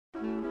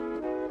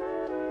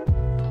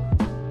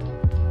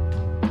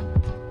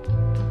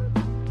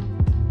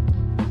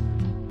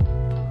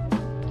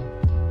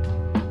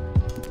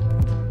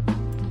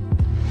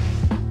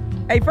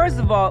Hey, first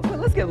of all,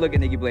 let's get a look at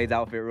Nikki Blade's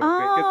outfit real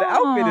quick, because the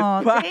outfit is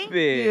popping. Thank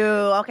you.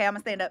 Okay, I'm gonna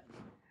stand up.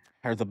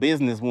 Her's a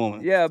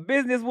businesswoman. Yeah,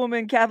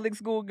 businesswoman, Catholic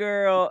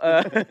schoolgirl.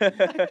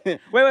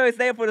 Wait,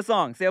 stay up for the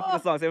song. Stay up for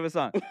the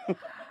song.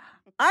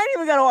 I ain't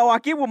even gotta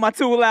walk in with my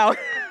tool out.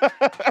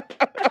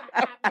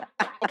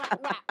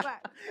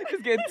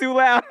 It's getting too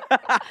loud.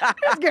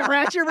 Let's get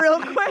ratchet real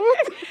quick.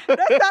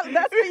 That's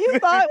what you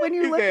thought when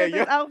you looked at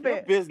this outfit.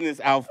 Your business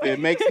outfit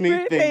makes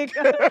me think.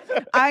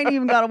 I ain't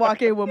even gotta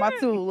walk in with my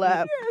tool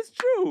out. Yeah, it's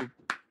true.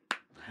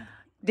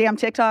 Damn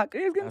TikTok.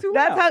 It's getting too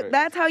loud.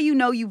 That's how you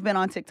know you've been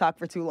on TikTok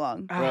for too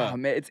long. Oh,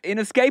 man, it's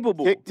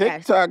inescapable.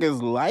 TikTok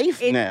is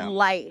life now. It's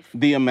life.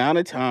 The amount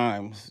of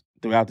times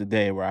throughout the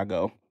day where I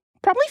go,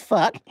 probably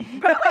fuck.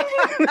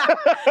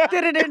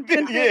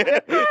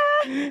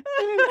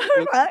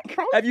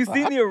 Have you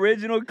seen the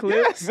original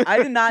clip? Yes. I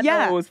did not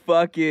know it was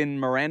fucking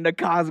Miranda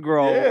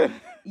Cosgrove.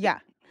 Yeah.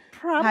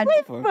 Probably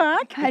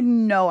fuck. Had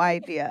no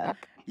idea.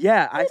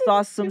 Yeah, I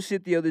saw some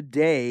shit the other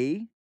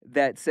day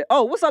that said,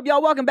 oh, what's up,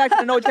 y'all? Welcome back to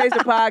the No Chaser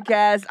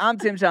podcast. I'm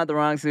Tim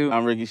Chantarangsu.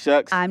 I'm Ricky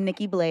Shucks. I'm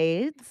Nikki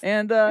Blades.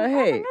 And,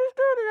 hey.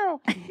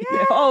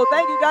 Oh,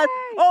 thank you, guys.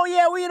 Oh,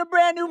 yeah, we in a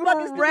brand new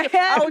fucking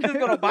studio. I was just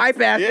going to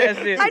bypass that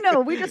shit. I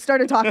know. We just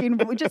started talking,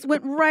 but we just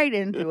went right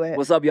into it.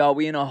 What's up, y'all?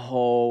 We in a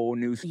whole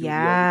new studio.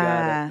 Yeah.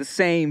 We got the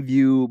same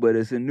view, but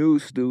it's a new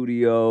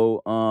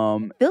studio.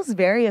 Feels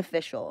very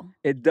official.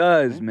 It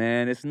does,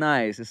 man. It's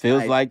nice.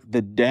 Feels like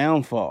the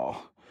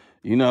downfall.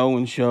 You know,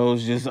 when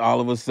shows just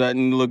all of a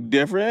sudden look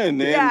different and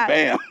then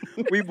bam.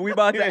 We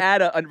about to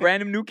add a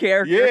random new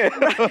character.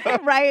 Yeah.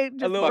 Right.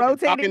 Just a little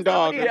talking rotating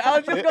dog. Yeah, I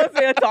was just going to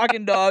say a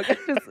talking dog.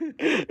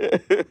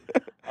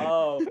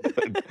 Oh.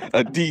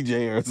 A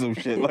DJ or some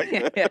shit like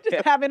that.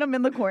 Just having him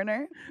in the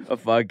corner.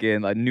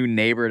 A new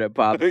neighbor that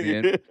pops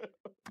in.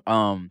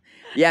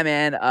 Yeah,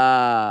 man.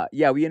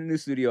 We in a new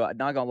studio.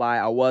 Not gonna lie,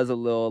 I was a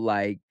little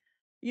like,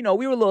 we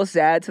were a little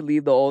sad to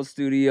leave the old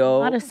studio. A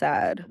lot of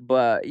sad.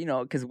 But,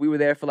 because we were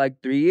there for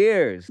like 3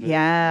 years.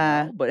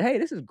 Yeah. But hey,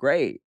 this is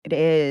great. It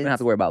is. We don't have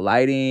to worry about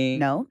lighting.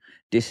 No.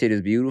 This shit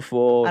is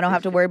beautiful. I don't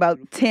have to worry about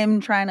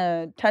Tim trying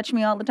to touch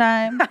me all the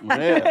time.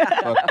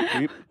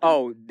 Yeah.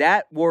 Oh,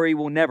 that worry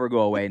will never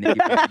go away, Nikki.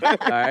 All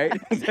right?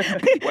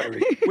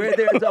 Worry. Where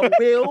there's a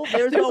will,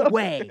 there's a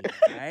way.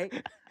 All right?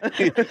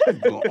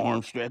 Doing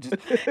arm stretches.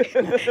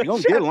 You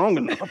don't get long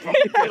enough.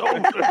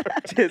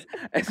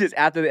 It's just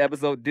after the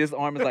episode, this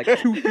arm is like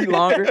 2 feet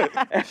longer.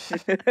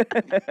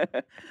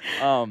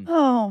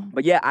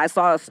 But yeah, I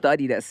saw a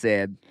study that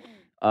said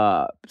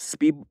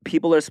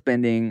people are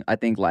spending, I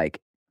think, like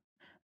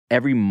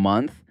every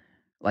month,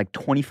 like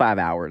 25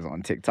 hours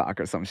on TikTok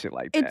or some shit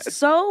like that. It's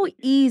so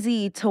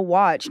easy to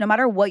watch. No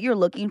matter what you're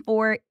looking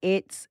for,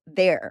 it's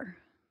there.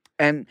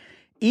 And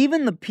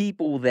even the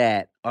people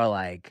that are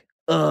like,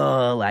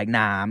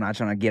 nah, I'm not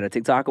trying to get a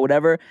TikTok or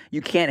whatever,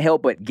 you can't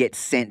help but get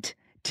sent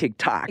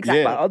TikToks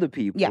by other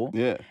people.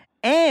 Yeah.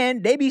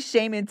 And they be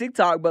shaming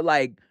TikTok, but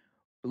like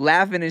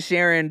laughing and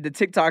sharing the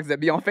TikToks that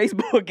be on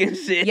Facebook and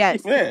shit.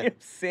 Yes. You know what I'm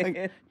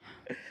saying?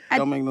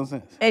 Don't make no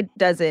sense. It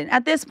doesn't.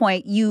 At this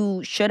point,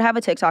 you should have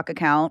a TikTok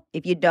account.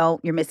 If you don't,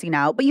 you're missing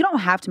out. But you don't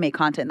have to make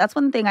content. That's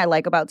one thing I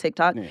like about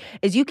TikTok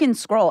is you can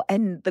scroll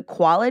and the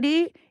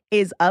quality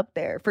is up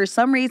there. For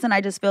some reason, I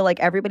just feel like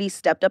everybody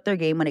stepped up their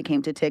game when it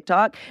came to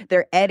TikTok.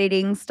 Their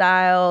editing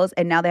styles,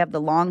 and now they have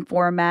the long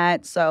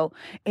format. So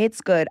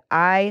it's good.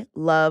 I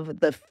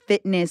love the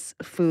fitness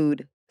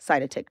food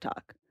side of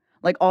TikTok.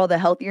 Like all the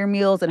healthier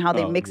meals and how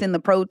they mix in the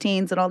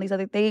proteins and all these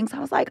other things. I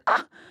was like,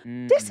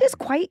 this is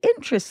quite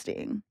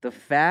interesting. The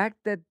fact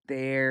that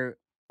they're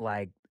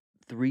like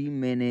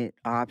 3-minute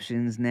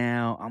options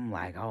now, I'm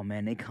like, oh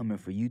man, they coming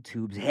for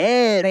YouTube's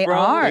head, They bro.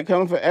 are. They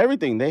coming for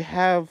everything. They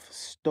have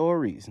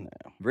stories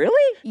now.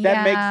 Really?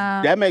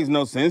 That makes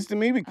no sense to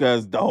me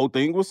because the whole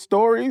thing was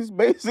stories,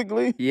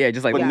 basically. Yeah,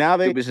 just like But now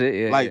they stupid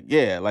shit.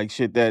 like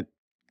shit that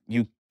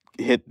you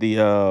hit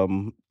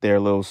the their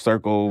little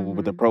circle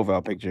with the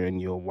profile picture and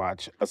you'll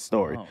watch a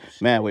story. Oh,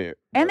 Man, weird.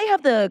 And they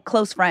have the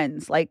close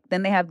friends. Like,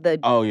 then they have the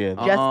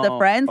just the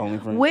friends, Only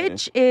friends,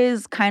 which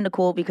is kind of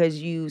cool because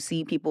you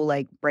see people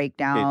like break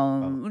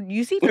down.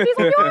 You see titties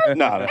on yours?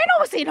 No, I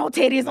don't see no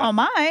titties on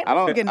mine. I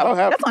don't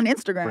have That's on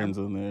Instagram. friends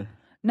on there.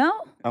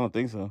 No? I don't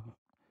think so.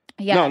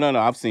 Yeah. No.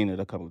 I've seen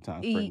it a couple of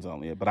times. Friends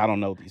only, but I don't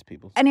know these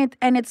people. And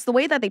it's the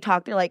way that they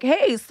talk. They're like,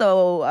 hey,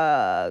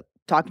 so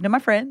talking to my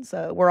friends,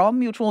 we're all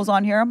mutuals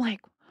on here. I'm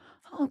like,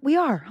 oh, we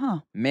are, huh?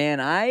 Man,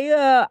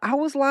 I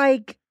was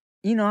like,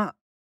 I've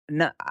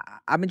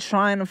been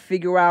trying to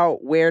figure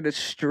out where to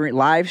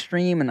live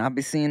stream, and I've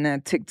been seeing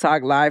that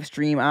TikTok live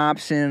stream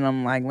option. And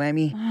I'm like, let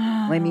me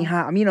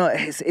hop.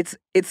 It's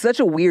such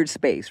a weird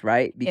space,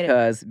 right?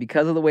 Because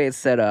of the way it's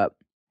set up,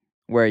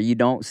 where you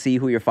don't see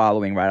who you're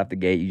following right off the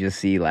gate. You just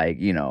see like,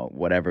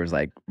 whatever's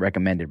like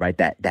recommended, right?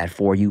 That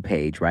For You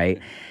page, right?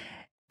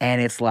 And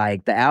it's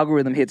like the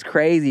algorithm hits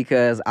crazy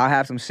because I'll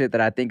have some shit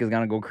that I think is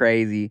gonna go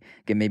crazy,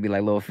 get maybe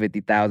like little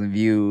 50,000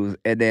 views,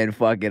 and then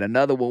fucking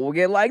another one will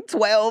get like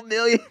 12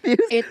 million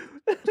views.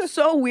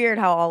 So weird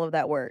how all of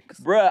that works.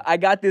 Bruh, I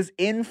got this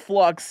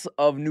influx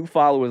of new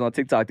followers on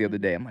TikTok the other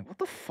day. I'm like, what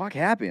the fuck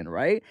happened,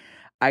 right?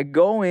 I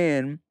go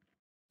in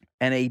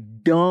and a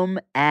dumb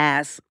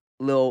ass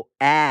little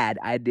ad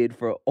I did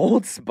for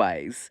Old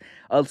Spice,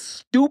 a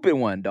stupid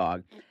one,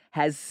 dog,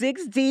 has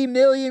 16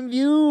 million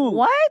views.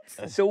 What?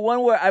 So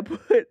one where I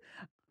put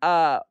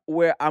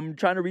where I'm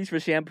trying to reach for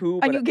shampoo,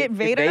 And but you get it's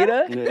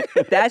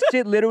Veda? that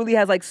shit literally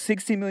has like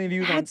 16 million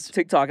views That's on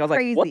TikTok. I was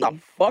like, what the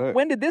crazy. fuck?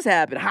 When did this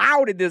happen?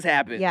 How did this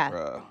happen? Yeah.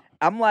 Bruh.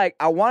 I'm like,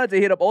 I wanted to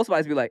hit up Old Spice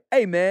and be like,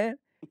 hey man,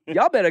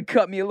 y'all better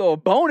cut me a little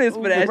bonus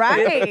for that shit.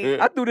 Right.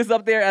 I threw this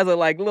up there as a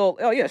like little,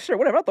 oh yeah, sure,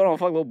 whatever. I thought on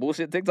fuck little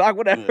bullshit TikTok,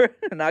 whatever.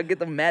 And I'll get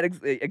the mad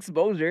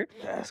exposure.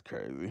 That's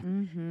crazy.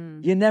 Mm-hmm.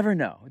 You never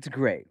know. It's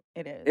great.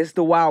 It is. It's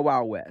the Wild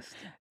Wild West.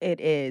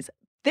 It is.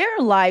 Their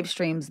live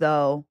streams,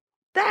 though,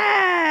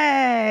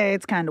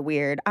 that's kind of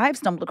weird. I've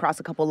stumbled across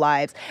a couple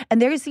lives,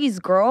 and there's these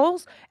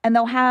girls, and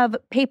they'll have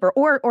paper,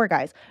 or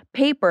guys,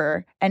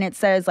 paper, and it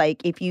says,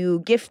 like, if you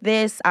gift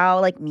this,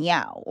 I'll, like,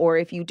 meow, or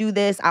if you do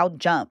this, I'll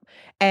jump.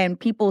 And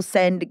people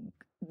send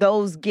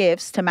those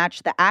gifts to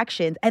match the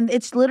actions, and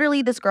it's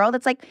literally this girl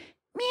that's like,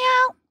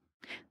 meow,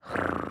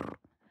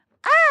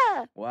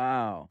 ah,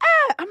 Wow.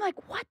 ah. I'm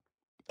like, what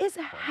is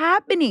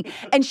happening?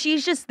 And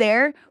she's just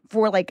there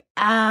for like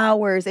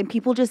hours, and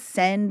people just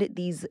send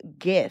these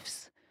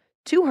gifts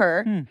to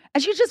her, and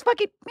she's just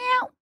fucking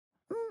meow,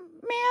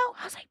 meow.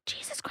 I was like,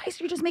 Jesus Christ,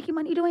 you're just making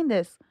money doing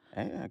this.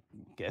 Hey, I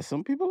guess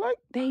some people like.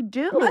 They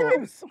do.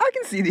 I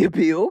can see the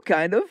appeal,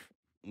 kind of.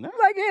 No.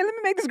 Like, hey, let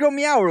me make this girl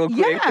meow real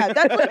quick. Yeah,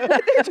 that's what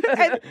they're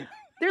doing. And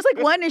there's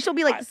like one, and she'll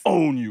be like, I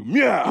own you.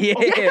 Yeah.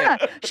 yeah.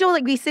 She'll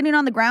like be sitting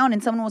on the ground,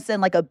 and someone will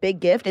send like a big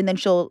gift, and then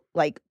she'll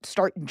like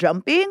start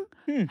jumping.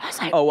 I was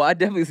like, Oh, well, I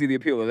definitely see the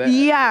appeal of that.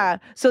 yeah.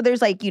 So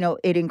there's like,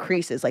 it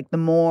increases. Like the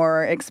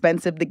more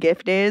expensive the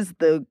gift is,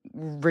 the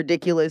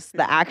ridiculous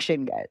the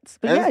action gets.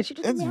 But yeah, she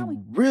just it's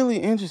meowing. really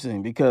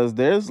interesting because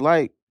there's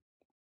like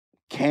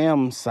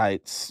cam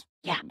sites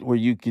where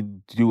you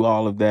could do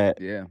all of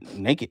that Yeah.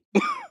 naked.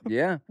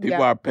 Yeah.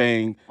 People are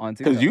paying On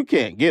TikTok. because you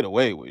can't get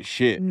away with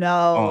shit. No.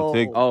 on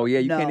TikTok. Oh, yeah.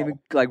 You can't even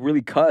like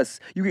really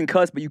cuss. You can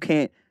cuss, but you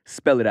can't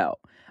spell it out.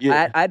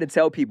 Yeah. I had to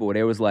tell people,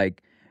 there was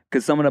like,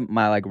 because some of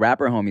my like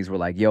rapper homies were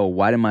like, yo,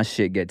 why did my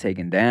shit get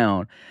taken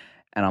down?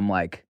 And I'm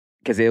like,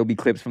 because it'll be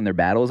clips from their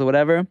battles or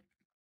whatever.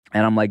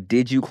 And I'm like,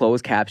 did you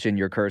close caption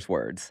your curse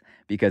words?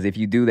 Because if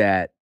you do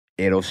that,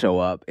 it'll show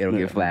up, it'll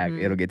get flagged,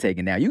 it'll get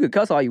taken down. You can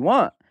cuss all you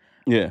want.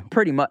 Yeah.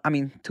 Pretty much. I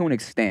mean, to an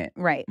extent.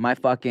 Right.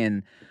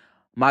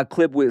 My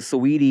clip with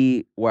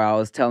Saweetie, where I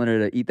was telling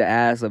her to eat the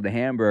ass of the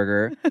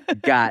hamburger,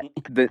 got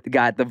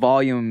the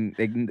volume,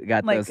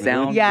 got Like, the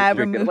sound. yeah,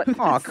 restricted. removed Like,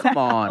 oh, the come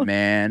on,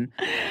 man.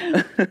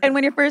 And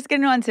when you're first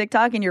getting on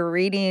TikTok and you're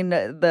reading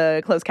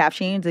the closed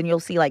captions, and you'll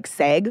see like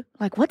seg,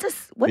 like what's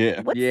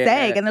Yeah.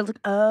 seg? And they're like,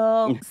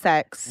 oh,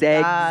 sex,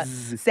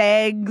 Segs.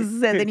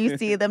 segs, and then you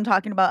see them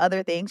talking about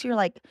other things. You're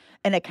like,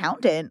 an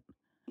accountant.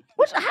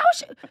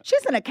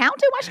 She's an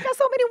accountant? Why she got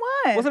so many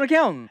ones? What's an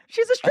accountant?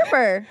 She's a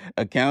stripper.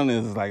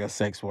 Accountant is like a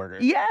sex worker.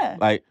 Yeah.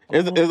 Like,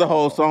 there's a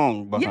whole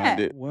song behind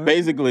Yeah. it. Word.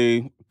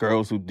 Basically,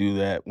 girls who do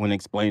that when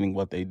explaining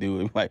what they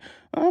do, it's like,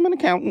 I'm an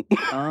accountant.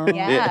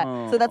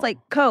 Yeah. So that's like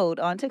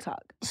code on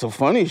TikTok. So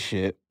funny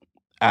shit,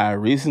 I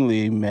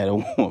recently met a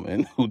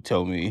woman who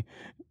told me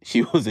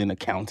she was in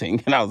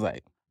accounting, and I was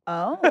like,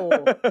 Oh.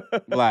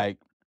 like,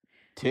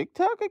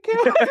 TikTok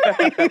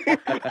accounting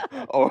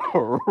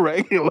or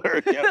regular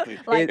accounting?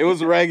 Like, it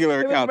was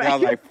regular it was accounting. I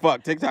was like,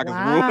 fuck, TikTok is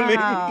ruining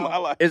Wow. my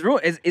life.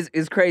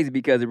 It's crazy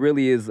because it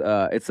really is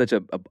it's such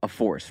a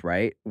force,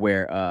 right?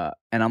 Where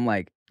and I'm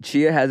like,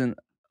 Chia hasn't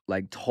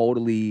like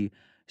totally,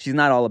 she's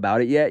not all about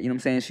it yet, you know what I'm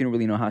saying? She don't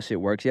really know how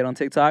shit works yet on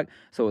TikTok.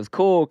 So it's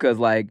cool because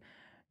like,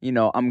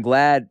 I'm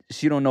glad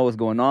she don't know what's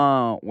going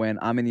on when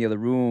I'm in the other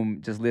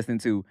room just listening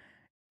to,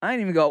 I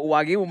ain't even go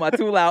Wagi with my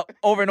tool out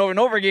over and over and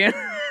over again.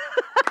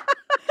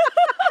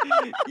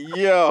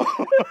 Yo.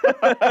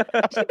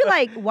 She'd be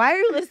like, why are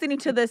you listening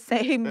to the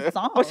same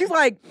song? Oh, she's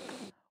like,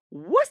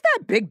 what's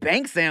that Big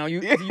Bang sound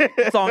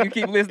song you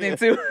keep listening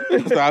to?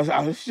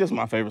 It's just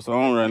my favorite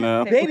song right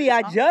now. Baby,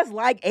 I just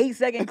like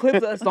 8-second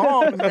clips of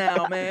songs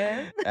now,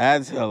 man.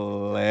 That's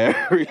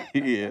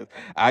hilarious.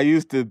 I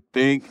used to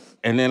think,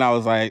 and then I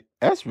was like,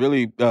 that's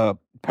really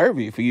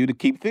pervy for you to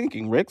keep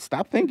thinking, Rick.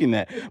 Stop thinking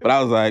that. But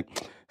I was like,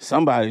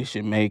 somebody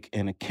should make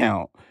an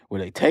account where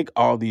they take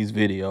all these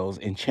videos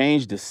and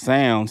change the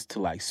sounds to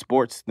like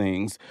sports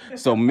things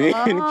so men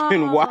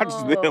can watch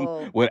them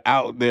Oh.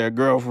 without their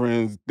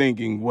girlfriends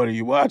thinking, what are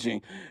you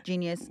watching?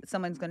 Genius.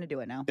 Someone's going to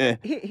do it now. Yeah,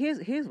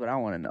 Here's what I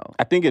want to know.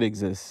 I think it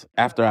exists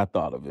after I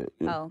thought of it.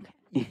 Oh,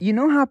 okay. You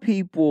know how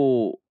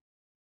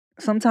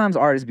sometimes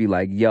artists be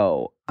like,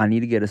 yo, I need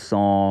to get a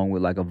song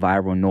with like a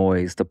viral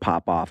noise to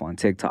pop off on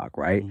TikTok,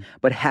 right? Mhm.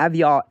 But have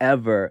y'all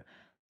ever,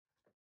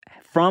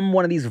 from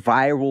one of these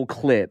viral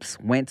clips,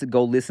 went to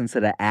go listen to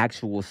the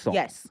actual song?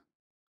 Yes.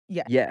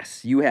 Yes.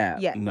 Yes, you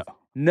have. Yes.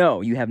 No,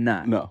 you have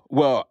not. No.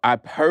 Well, I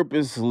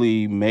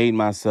purposely made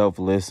myself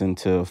listen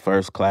to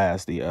First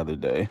Class the other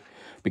day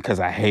because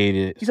I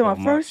hated it You so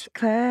talking about much. First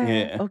Class?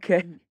 Yeah.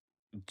 Okay.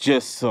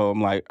 Just so I'm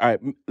like, all right,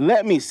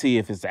 let me see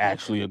if it's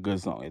actually a good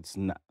song. It's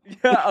not.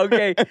 Yeah,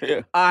 okay.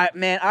 Yeah. All right,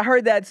 man. I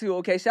heard that too.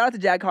 Okay, shout out to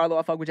Jack Harlow.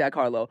 I fuck with Jack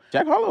Harlow.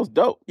 Jack Harlow's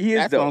dope. He is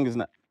that dope. song is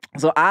not.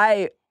 So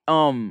I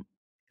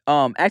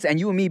actually, and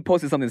you and me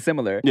posted something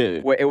similar. Yeah.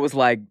 Where it was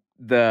like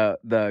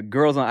the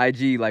girls on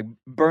IG like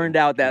burned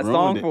out that Ruined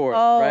song it. for it,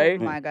 Oh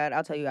right? my God,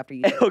 I'll tell you after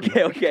you.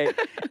 Okay.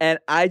 And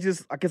I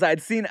just, because I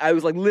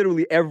was like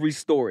literally every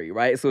story,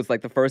 right? So it's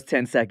like the first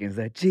 10 seconds,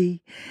 that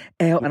G,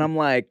 L, and I'm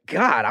like,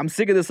 God, I'm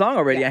sick of this song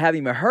already. Yeah. I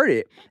haven't even heard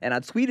it. And I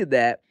tweeted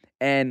that,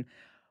 and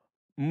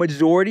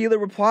majority of the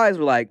replies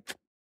were like,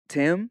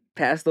 Tim,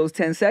 past those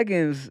 10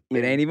 seconds,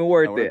 it ain't even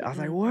worth it. I was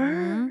like,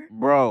 word?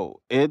 Bro,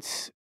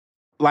 it's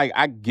like,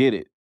 I get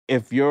it.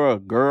 If you're a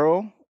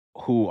girl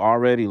who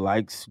already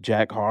likes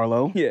Jack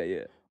Harlow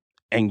Yeah.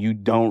 and you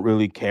don't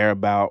really care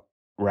about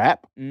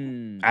rap,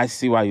 I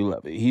see why you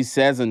love it. He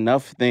says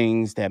enough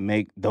things that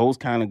make those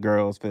kind of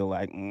girls feel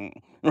like,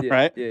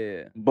 right?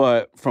 Yeah.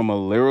 But from a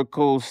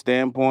lyrical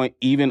standpoint,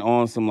 even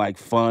on some like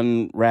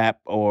fun rap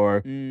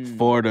or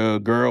for the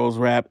girls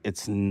rap,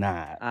 it's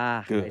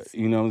not good.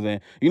 You know what I'm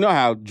saying? You know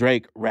how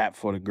Drake rap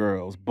for the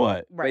girls,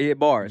 but He hit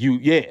bars.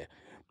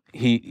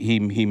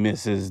 he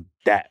misses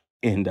that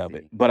end of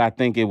it. But I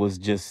think it was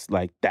just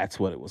like that's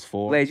what it was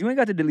for. Blaze, you ain't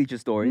got to delete your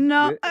story.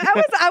 No,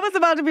 I was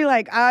about to be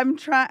like,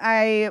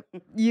 I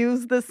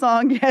used the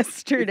song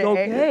yesterday. It's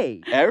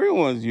okay.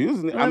 Everyone's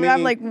using it. I mean,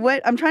 I'm like,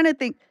 what? I'm trying to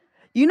think.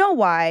 You know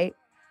why?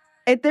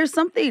 There's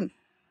something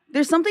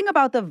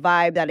about the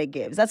vibe that it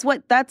gives. That's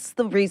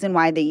the reason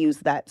why they use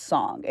that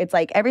song. It's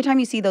like every time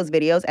you see those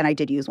videos, and I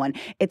did use one,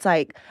 it's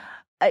like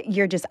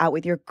you're just out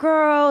with your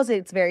girls.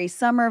 It's very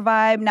summer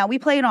vibe. Now, we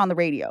play it on the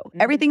radio.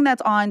 Everything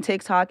that's on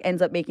TikTok ends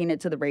up making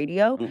it to the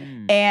radio.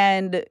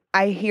 And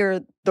I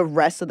hear the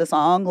rest of the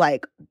song,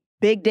 like,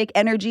 big dick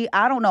energy.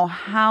 I don't know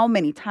how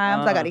many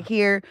times I got to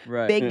hear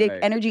big dick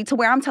energy to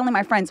where I'm telling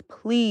my friends,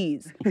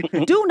 please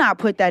do not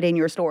put that in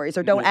your stories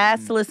or don't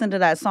ask to listen to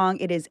that song.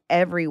 It is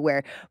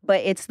everywhere.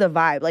 But it's the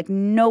vibe. Like,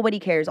 nobody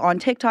cares. On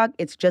TikTok,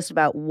 it's just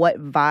about what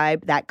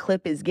vibe that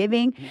clip is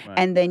giving.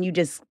 And then you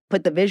just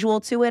put the visual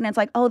to it. And it's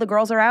like, oh, the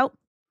girls are out.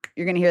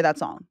 You're going to hear that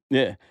song.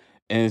 Yeah.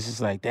 And it's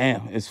just like,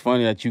 damn, it's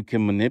funny that you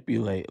can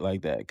manipulate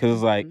like that. Because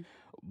it's like,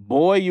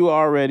 boy, you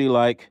already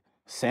like,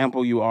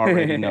 sample you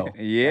already know.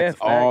 Yeah,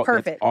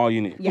 perfect. That's all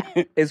you need.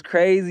 Yeah. It's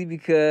crazy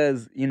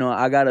because, you know,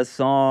 I got a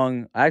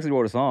song. I actually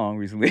wrote a song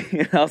recently.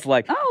 And I was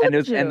like, and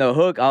the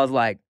hook, I was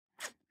like,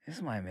 this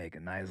might make a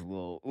nice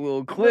little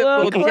clip,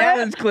 little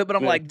challenge clip. But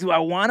I'm like, do I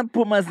want to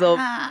put myself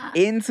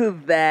into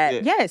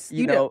that? Yes,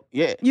 you do.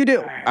 Yeah. You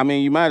do. I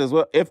mean, you might as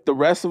well. If the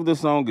rest of the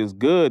song is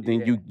good,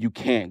 then you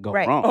can't go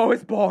wrong. Oh,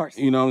 it's bars.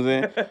 You know what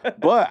I'm saying?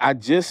 But I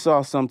just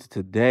saw something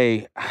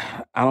today.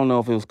 I don't know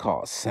if it was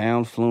called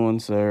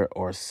Soundfluencer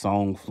or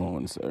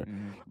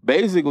Songfluencer.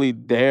 Basically,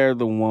 they're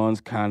the ones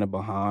kind of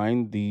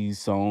behind these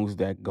songs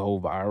that go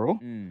viral.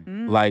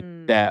 Like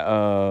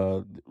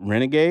that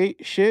Renegade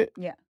shit.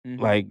 Yeah.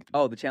 Like,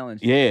 oh, the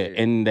challenge. Yeah,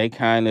 and they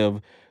kind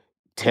of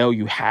tell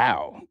you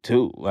how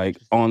too. Like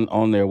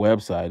on their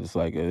website, it's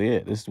like,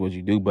 this is what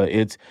you do. But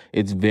it's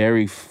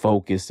very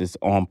focused. It's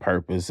on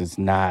purpose. It's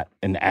not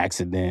an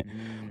accident.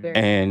 Very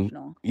and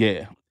intentional.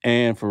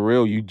 and for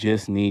real, you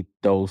just need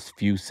those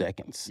few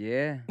seconds.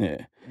 Yeah.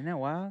 Isn't that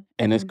wild?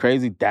 And it's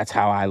crazy. That's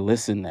how I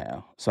listen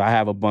now. So I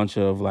have a bunch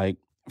of like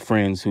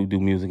friends who do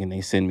music, and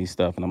they send me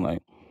stuff, and I'm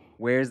like,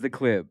 where's the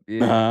clip? there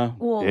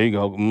you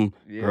go.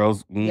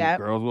 Girls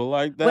will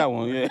like that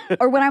one. Yeah.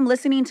 Or when I'm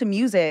listening to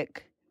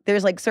music,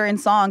 there's like certain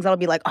songs that'll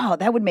be like, oh,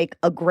 that would make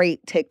a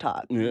great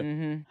TikTok.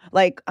 Yeah.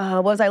 Like,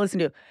 what was I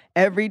listening to?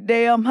 Every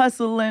day I'm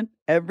hustling.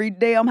 Every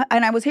day and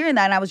I was hearing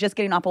that, and I was just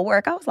getting off of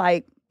work. I was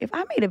like, if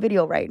I made a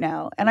video right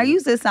now and I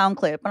use this sound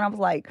clip, and I was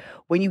like,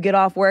 when you get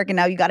off work and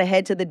now you got to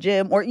head to the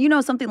gym, or, you know,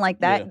 something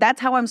like that,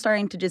 that's how I'm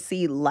starting to just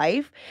see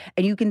life.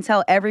 And you can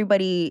tell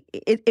everybody,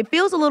 it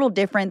feels a little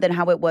different than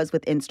how it was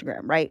with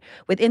Instagram, right?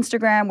 With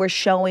Instagram, we're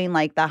showing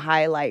like the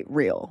highlight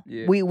reel.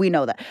 Yeah. We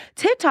know that.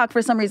 TikTok,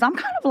 for some reason, I'm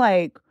kind of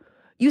like,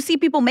 you see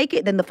people make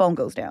it, then the phone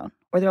goes down.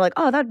 Or they're like,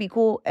 oh, that'd be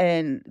cool.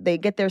 And they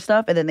get their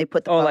stuff, and then they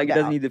put the phone like down.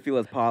 It doesn't need to feel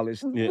as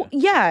polished.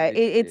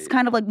 It's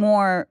kind of like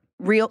more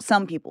real.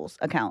 Some people's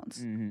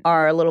accounts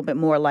are a little bit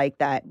more like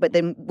that. But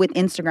then with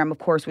Instagram, of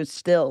course, we're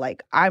still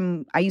like, I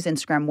use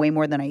Instagram way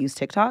more than I use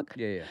TikTok.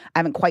 I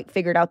haven't quite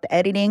figured out the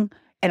editing.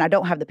 And I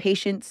don't have the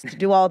patience to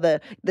do all the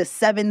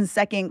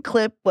 7-second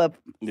clip of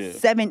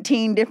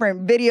 17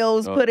 different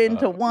videos put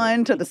into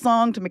one to the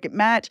song to make it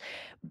match.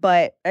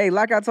 But hey,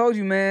 like I told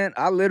you, man,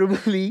 I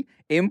literally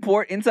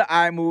import into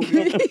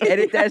iMovie,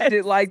 edit that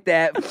shit like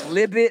that,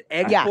 flip it,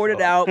 export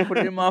it out, put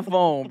it in my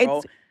phone,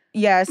 bro.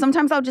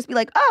 Sometimes I'll just be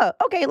like, oh,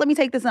 okay, let me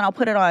take this and I'll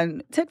put it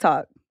on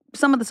TikTok.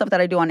 Some of the stuff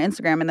that I do on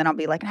Instagram, and then I'll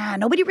be like,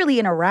 nobody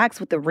really interacts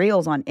with the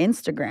reels on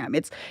Instagram.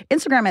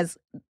 Instagram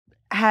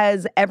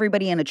has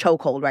everybody in a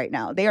chokehold right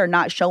now. They are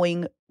not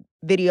showing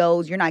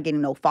videos. You're not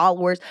getting no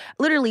followers.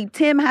 Literally,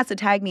 Tim has to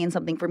tag me in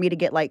something for me to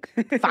get like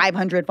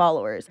 500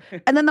 followers.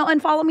 And then they'll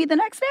unfollow me the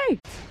next day.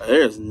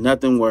 There's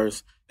nothing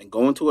worse than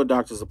going to a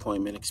doctor's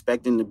appointment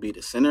expecting to be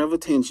the center of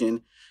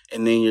attention,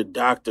 and then your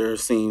doctor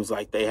seems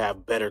like they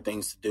have better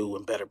things to do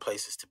and better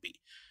places to be.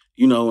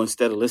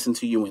 Instead of listening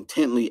to you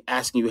intently,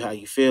 asking you how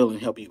you feel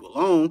and help you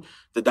along,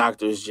 the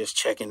doctor is just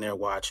checking their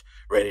watch,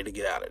 ready to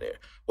get out of there.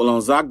 Well,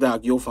 on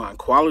ZocDoc, you'll find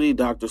quality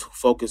doctors who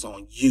focus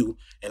on you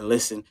and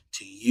listen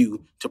to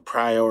you to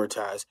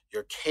prioritize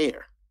your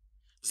care.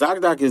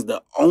 ZocDoc is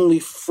the only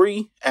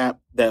free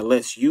app that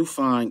lets you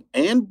find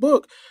and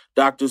book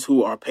doctors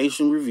who are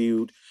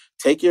patient-reviewed,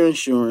 take your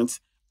insurance,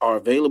 are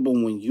available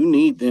when you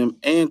need them,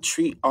 and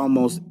treat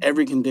almost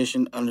every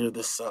condition under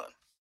the sun.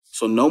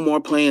 So no more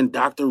playing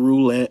doctor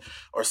roulette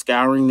or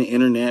scouring the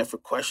internet for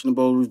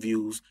questionable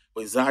reviews.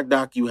 With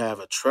ZocDoc, you have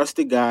a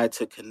trusted guide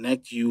to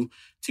connect you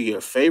to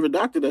your favorite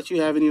doctor that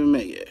you haven't even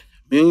met yet.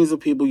 Millions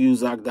of people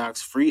use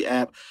ZocDoc's free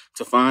app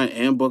to find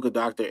and book a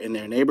doctor in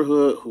their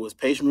neighborhood who is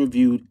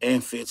patient-reviewed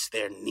and fits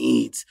their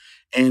needs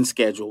and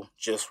schedule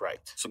just right.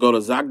 So go to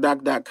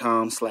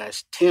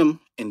ZocDoc.com/Tim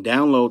and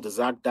download the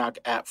ZocDoc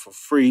app for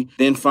free.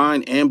 Then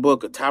find and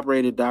book a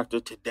top-rated doctor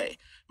today.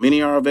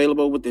 Many are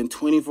available within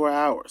 24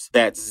 hours.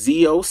 That's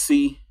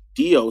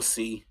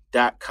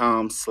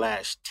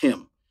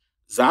ZocDoc.com/Tim.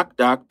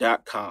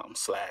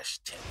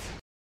 ZocDoc.com/Tim.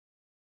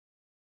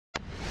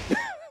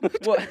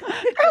 What?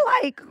 They're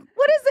like,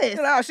 what is this?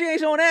 Nah, she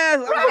ain't showing ass.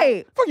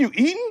 Right. Fuck you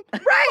eating?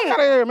 Right. Get out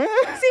of here, man.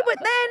 See, but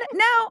then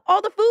now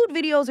all the food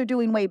videos are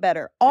doing way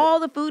better. All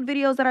the food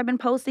videos that I've been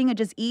posting and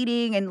just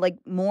eating and like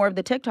more of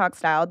the TikTok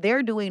style,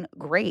 they're doing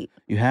great.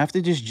 You have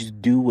to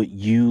just do what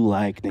you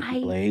like,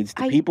 Nikki Blades.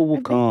 The people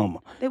will come.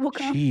 They will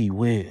come. Gee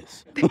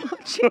whiz.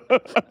 Gee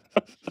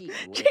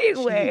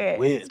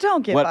whiz.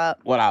 Don't give up.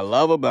 What I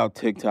love about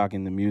TikTok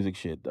and the music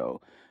shit,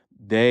 though,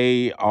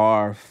 they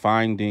are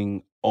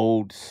finding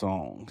old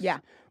songs. Yeah.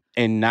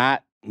 And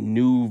not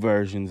new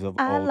versions of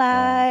old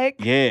like.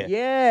 songs. Yeah.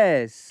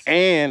 Yes.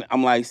 And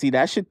I'm like, see,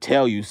 that should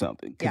tell you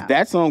something. Because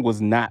that song was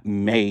not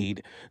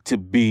made to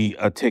be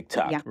a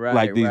TikTok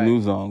like these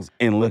new songs.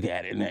 And look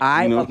at it now.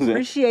 I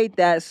appreciate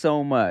that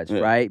so much,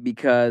 right?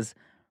 Because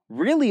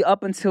really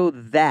up until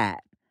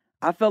that,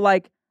 I feel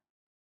like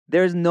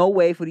there's no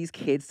way for these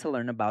kids to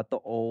learn about the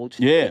old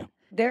shit.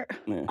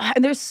 And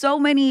there's so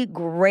many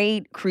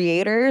great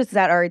creators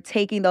that are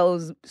taking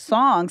those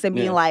songs and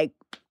being like,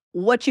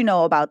 what you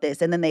know about this?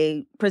 And then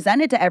they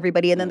present it to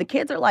everybody. And then the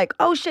kids are like,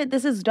 oh shit,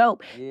 this is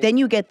dope. Then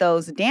you get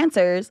those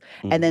dancers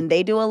and then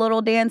they do a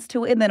little dance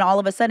to it. And then all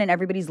of a sudden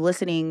everybody's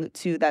listening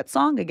to that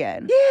song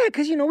again. Yeah,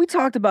 because, we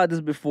talked about this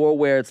before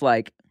where it's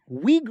like,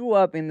 we grew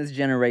up in this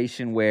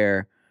generation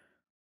where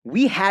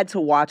we had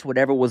to watch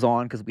whatever was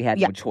on because we had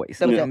no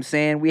choice. You know what I'm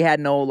saying? We had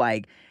no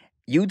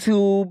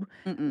YouTube.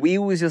 We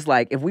was just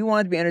like, if we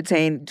wanted to be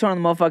entertained, turn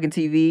on the motherfucking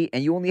TV,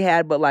 and you only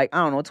had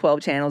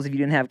 12 channels if you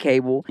didn't have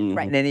cable.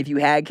 Right. And then if you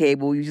had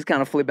cable, you just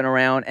kind of flipping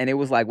around, and it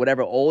was like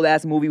whatever old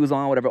ass movie was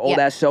on, whatever old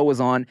ass show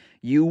was on,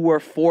 you were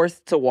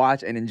forced to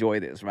watch and enjoy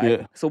this, right?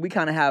 Yeah. So we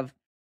kind of have,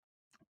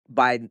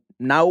 by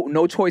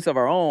no choice of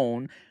our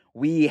own,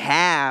 we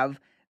have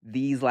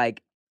these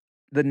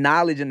the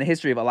knowledge and the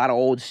history of a lot of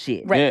old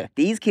shit. Right. Yeah.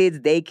 These kids,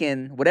 they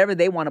can, whatever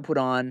they want to put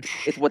on,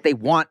 it's what they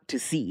want to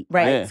see.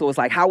 Right. Yeah. So it's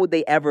like, how would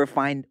they ever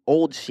find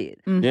old shit?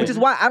 Mhm. Which is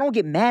why I don't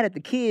get mad at the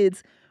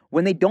kids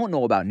when they don't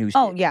know about new shit.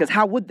 Oh, yeah. Because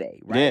how would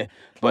they, right? Yeah,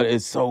 but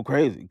it's so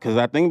crazy. Because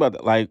I think about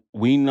that,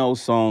 we know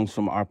songs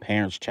from our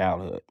parents'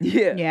 childhood.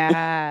 Yeah.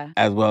 Yeah.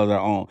 As well as our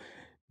own.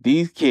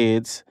 These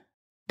kids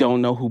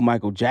don't know who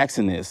Michael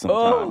Jackson is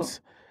sometimes.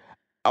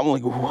 I'm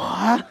like,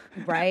 what?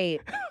 Right.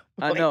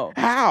 I know.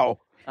 How?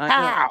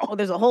 How? Well,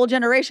 there's a whole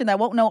generation that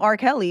won't know R.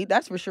 Kelly.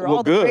 That's for sure. Well,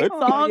 all the great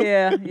songs.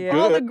 Yeah.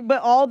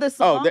 All the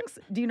songs.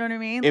 Do you know what I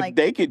mean? If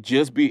they could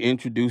just be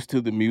introduced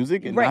to the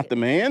music and Right. not the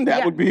man, that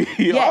Yeah. would be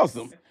Yes.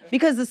 awesome.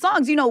 Because the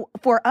songs,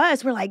 for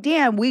us, we're like,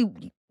 damn, we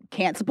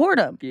can't support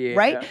them, Yeah.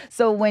 right?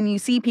 So when you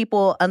see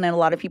people, and then a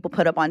lot of people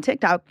put up on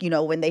TikTok,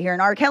 when they hear an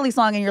R. Kelly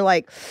song, and you're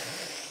like,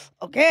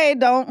 okay,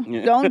 don't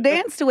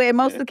dance to it. And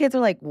most of the kids are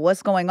like,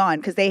 what's going on?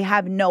 Because they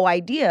have no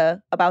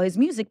idea about his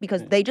music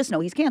because they just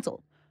know he's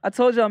canceled. I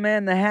told y'all,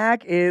 man, the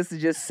hack is to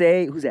just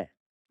say, who's that?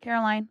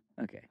 Caroline.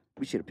 Okay.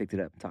 We should have picked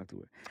it up and talked to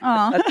her.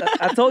 Aw.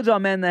 I told y'all,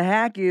 man, the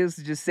hack is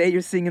to just say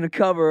you're singing a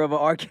cover of an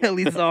R.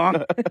 Kelly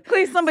song.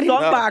 Please, somebody.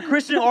 Sung by a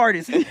Christian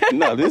artist.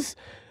 No,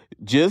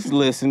 just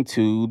listen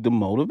to the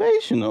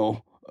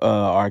motivational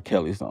R.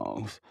 Kelly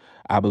songs.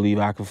 I Believe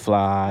I Could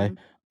Fly.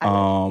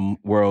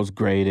 World's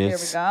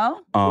Greatest. There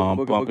we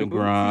go. Bump and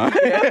Grind.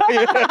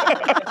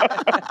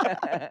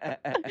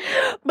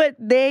 But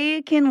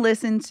they can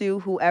listen to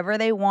whoever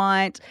they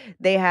want.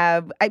 They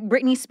have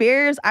Britney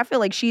Spears. I feel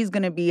like she's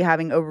going to be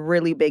having a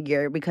really big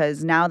year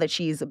because now that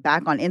she's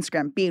back on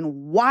Instagram,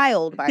 being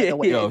wild, by the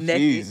way. Yo,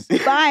 she's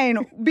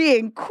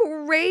Being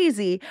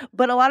crazy.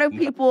 But a lot of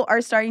people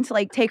are starting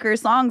to take her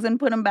songs and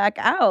put them back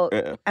out.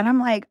 Yeah. And I'm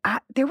like,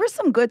 there were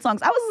some good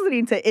songs. I was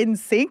listening to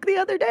NSYNC the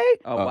other day.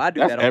 Oh, well, I do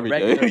that's that on every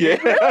regular. day.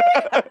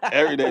 Yeah.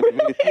 Every day for me.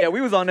 Yeah,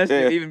 we was on that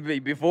shit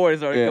even before it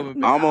started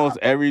coming back. Almost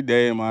every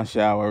day in my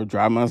shower,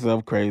 drive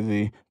myself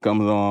crazy,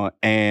 comes on,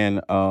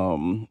 and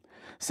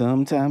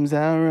Sometimes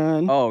I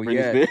run. Oh, Britney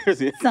yeah.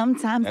 Spears, yeah.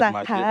 Sometimes That's I my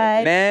shit.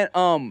 hide. Man,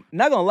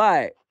 not gonna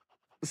lie.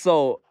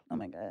 So Oh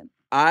my God.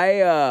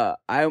 I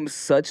am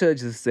such a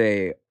just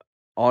say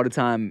all the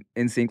time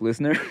NSYNC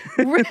listener.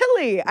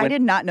 Really? I When-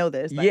 did not know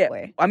this, by Yeah. the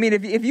way. I mean,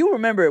 if you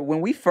remember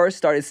when we first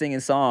started singing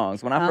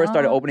songs, when I first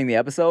started Uh-huh. opening the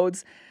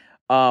episodes,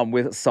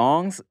 with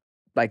songs,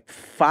 like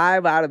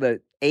 5 out of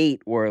the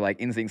 8 were like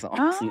NSYNC songs.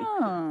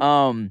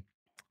 Oh.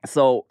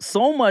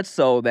 So much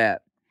so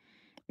that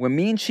when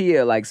me and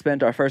Chia like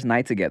spent our first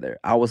night together,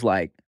 I was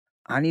like,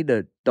 I need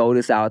to throw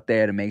this out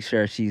there to make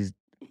sure she's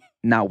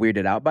not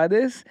weirded out by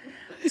this.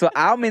 So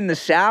I'm in the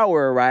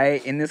shower,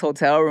 right, in this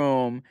hotel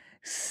room,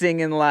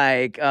 singing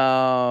like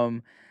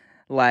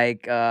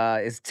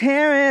it's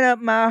tearing up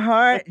my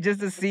heart, just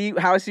to see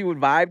how she would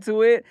vibe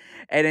to it.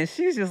 And then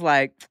she's just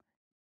like,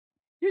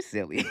 you're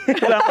silly.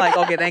 And I'm like,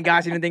 okay, thank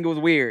God she didn't think it was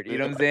weird. You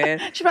know what I'm saying?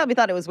 She probably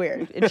thought it was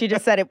weird. And she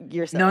just said it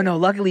yourself. No,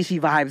 luckily she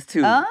vibes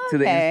too to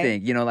the Okay.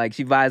 instinct. You know, like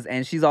she vibes,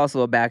 and she's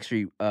also a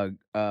Backstreet.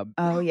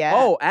 Oh, yeah.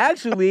 Oh,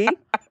 actually,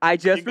 I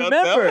just You gonna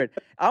tell remembered.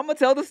 I'm gonna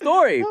tell the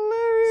story.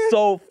 Hilarious.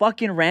 So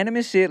fucking random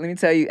as shit. Let me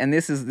tell you, and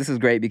this is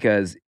great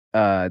because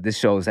this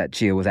shows that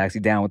Chia was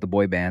actually down with the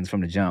boy bands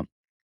from the jump.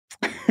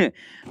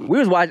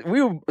 We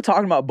were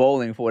talking about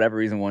bowling for whatever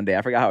reason one day.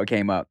 I forgot how it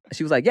came up.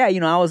 She was like, "Yeah,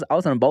 I was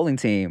on a bowling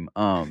team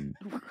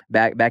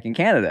back in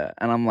Canada."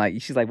 And I'm like,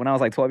 she's like, "When I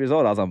was like 12 years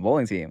old, I was on a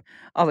bowling team."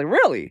 I was like,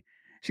 "Really?"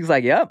 She was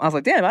like, "Yep." I was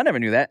like, "Damn, I never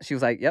knew that." She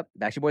was like, "Yep,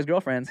 Backstreet Boys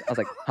girlfriends." I was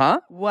like, "Huh?"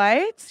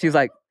 What? She was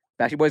like,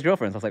 "Backstreet Boys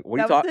girlfriends." I was like, "What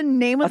are you That was talking? the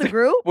name of I was the like,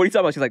 group? What are you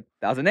talking about?" She's like,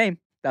 "That was the name.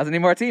 That was the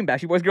name of our team,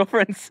 Backstreet Boys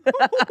girlfriends."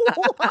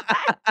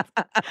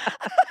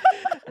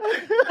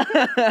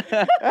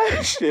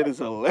 That shit is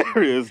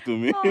hilarious to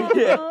me.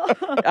 Oh.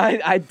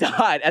 I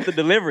died at the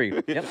delivery.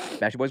 Yep,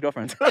 Backstreet Boys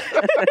girlfriends.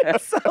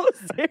 So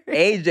serious.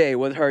 AJ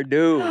was her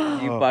dude.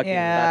 You Oh. fucking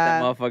Yeah.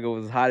 thought that motherfucker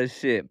was hot as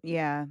shit.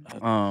 Yeah.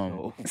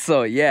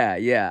 So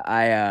yeah.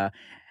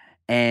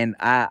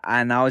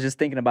 I was just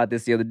thinking about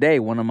this the other day.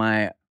 One of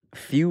my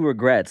few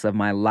regrets of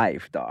my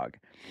life, dog.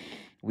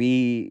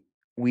 We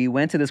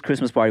went to this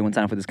Christmas party one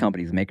time for this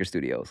company, Maker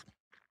Studios,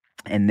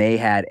 and they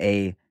had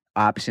a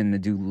option to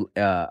do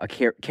a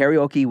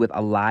karaoke with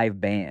a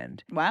live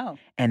band. Wow.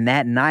 And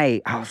that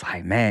night, I was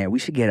like, man, we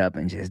should get up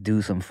and just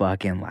do some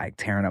fucking like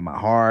Tearing Up My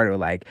Heart or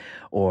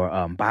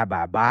Bye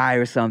Bye Bye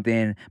or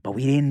something. But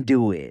we didn't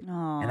do it.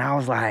 Aw. And I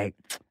was like,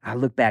 I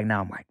look back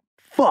now, I'm like,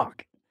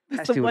 fuck.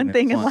 That's That the shit one would've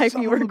been thing in fun. life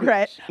you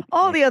regret.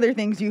 All the other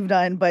things you've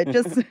done, but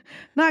just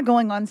not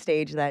going on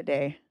stage that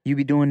day. You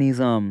be doing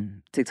these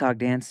TikTok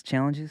dance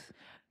challenges?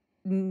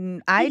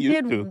 I You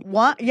used did to.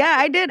 one. Yeah,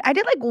 I did. I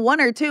did like 1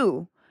 or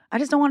 2. I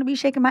just don't want to be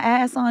shaking my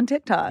ass on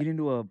TikTok. You didn't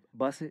do a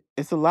bus it?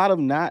 It's a lot of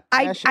not.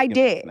 I ass shaking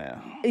did.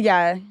 now.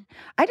 Yeah,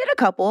 I did a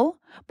couple,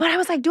 but I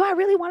was like, do I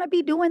really want to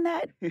be doing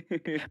that?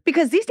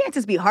 Because these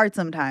dances be hard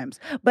sometimes.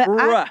 But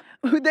Bruh.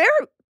 they're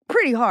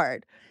pretty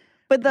hard.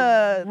 But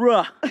the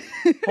Bruh.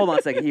 Hold on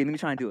a second. Here, let me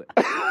try and do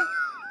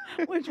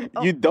it. which,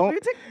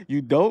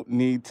 You don't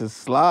need to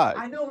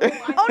slide. know.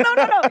 Oh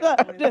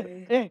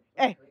no.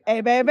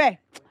 Hey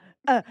baby,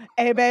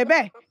 hey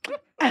baby,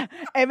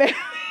 hey baby.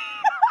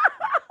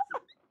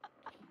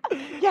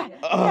 Yeah.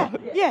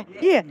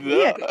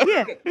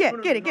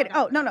 Get it.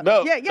 Oh, no.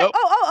 No, Yeah. nope,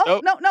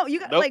 Oh, nope, no. You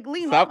got Nope. like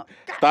lean.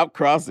 Stop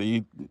crossing.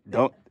 You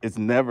don't. It's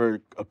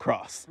never a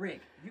cross. Rick,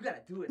 you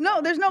gotta do it.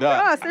 No, there's no No.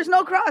 cross. There's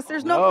no cross.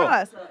 There's no No.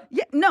 cross.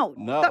 Yeah, no.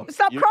 No.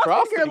 Stop You're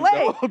crossing your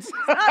crossing, leg. don't.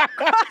 Stop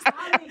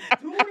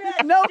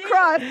crossing. No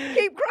cross.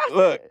 Keep crossing.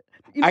 Look,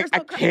 I There's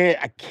no cross.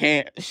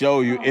 can't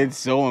show you. It's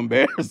so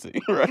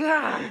embarrassing, right?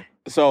 God.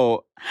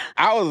 So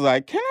I was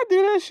like, can I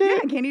do that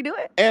shit? Yeah, can you do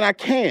it? And I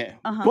can.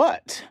 Uh-huh.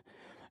 But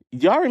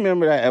y'all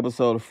remember that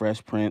episode of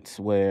Fresh Prince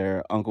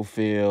where Uncle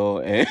Phil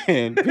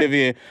and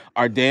Vivian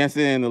are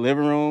dancing in the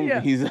living room? Yeah.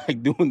 He's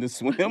like doing the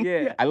swim.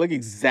 Yeah. I look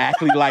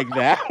exactly like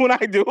that when I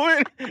do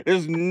it.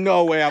 There's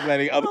no way I'm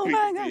letting other Oh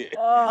people my see it.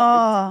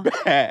 Oh.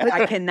 Bad.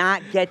 I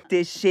cannot get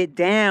this shit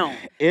down.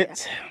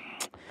 It's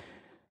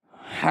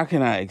how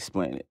can I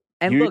explain it?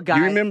 And you, look, guys.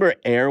 you remember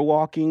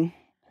airwalking?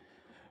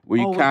 Where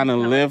you kind of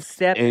lift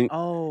step. and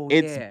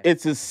It's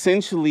it's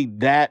essentially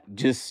that,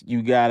 just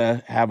you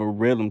gotta have a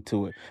rhythm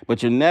to it.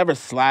 But you're never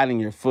sliding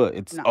your foot.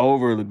 It's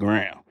over the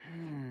ground.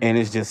 And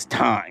it's just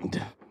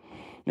timed.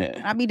 Yeah.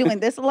 I be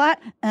doing this a lot.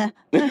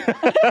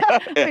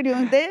 We're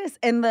doing this.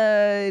 And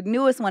the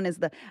newest one is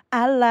the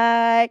I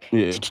like.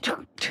 Yeah.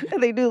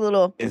 They do a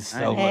little. It's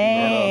so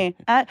Hey.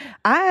 much.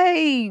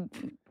 I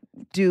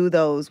do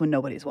those when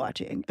nobody's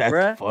watching. That's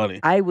Bruh, funny.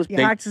 I was They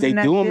practicing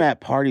that do them shit.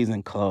 at parties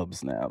and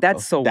clubs now.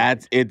 That's so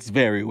weird. It's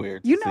very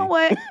weird. You to know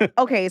see. what?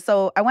 Okay,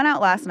 so I went out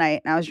last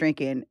night and I was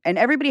drinking, and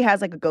everybody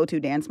has like a go-to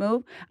dance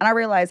move. And I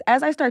realized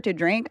as I start to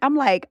drink, I'm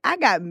like, I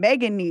got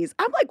Megan knees.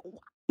 I'm like,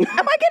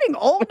 am I getting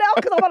old now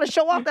because I want to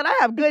show off that I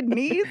have good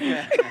knees?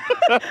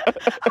 I'll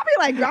be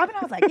like dropping. I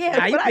was like, yeah.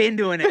 Now you've been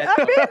doing it. I've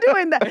been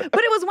doing that.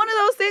 But it was one of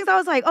those things I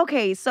was like,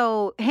 okay,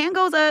 so hand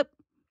goes up,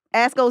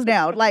 ass goes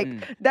down. Like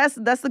that's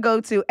the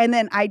go-to. And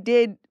then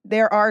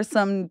there are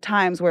some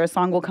times where a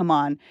song will come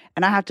on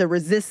and I have to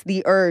resist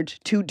the urge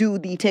to do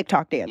the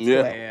TikTok dance. to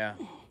Yeah. it. Yeah.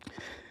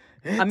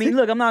 I mean,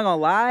 look, I'm not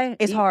gonna lie.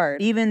 It's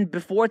hard. Even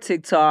before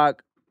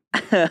TikTok,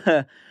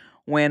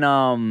 when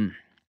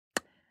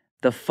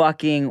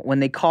when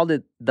they called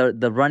it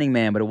the Running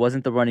Man, but it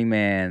wasn't the Running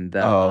Man.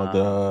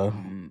 The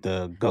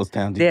Ghost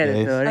Town Yeah,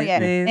 DJs.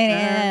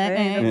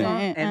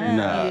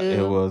 Nah,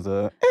 it was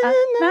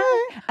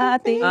I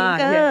think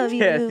of you.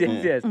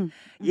 yes.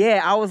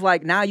 Yeah, I was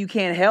like, now you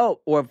can't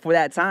help, or for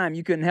that time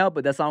you couldn't help,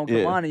 but that song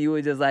would come on and you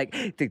were just like,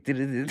 you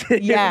know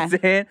what I'm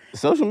saying?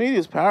 Social media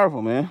is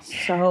powerful, man.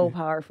 So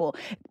powerful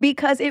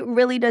because it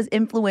really does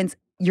influence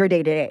your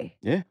day to day.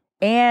 Yeah.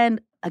 And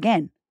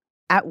again,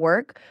 at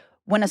work,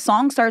 when a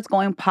song starts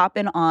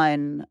popping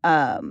on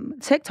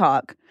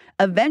TikTok,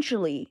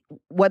 eventually,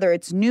 whether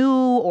it's new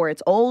or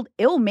it's old,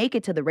 it'll make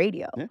it to the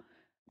radio. Yeah.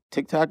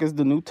 TikTok is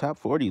the new top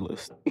 40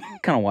 list.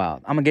 Kind of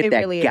wild. I'm gonna get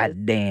that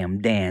goddamn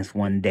dance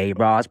one day,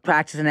 bro. I was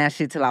practicing that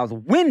shit till I was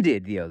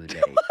winded the other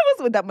day.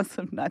 That must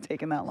have not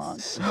taken that long.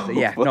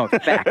 No,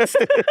 facts.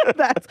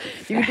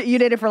 You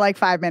did it for like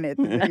 5 minutes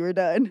and you were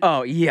done.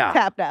 Oh yeah.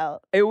 Tapped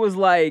out. It was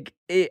like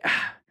I'm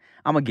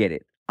gonna get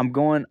it. I'm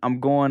going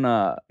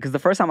because the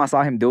first time I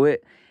saw him do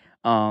it,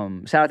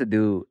 shout out to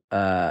dude,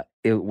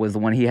 it was the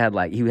one he had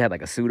like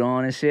a suit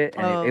on and shit,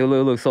 and it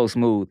looked so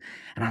smooth.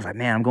 And I was like,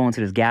 man, I'm going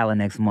to this gala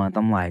next month.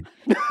 I'm like,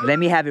 let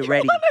me have it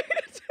ready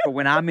for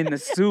when I'm in the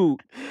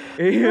suit.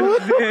 You know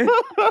what I'm saying?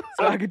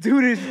 So I could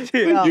do this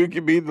shit. You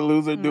could be the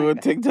loser doing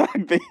TikTok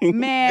things.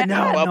 Man,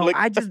 no, I'm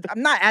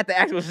not at the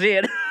actual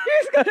shit.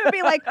 You're gonna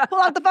be like, pull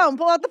out the phone.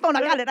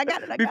 I got it.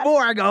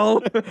 Before I go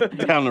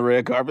down the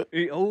red carpet.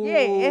 Oh.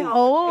 Yeah.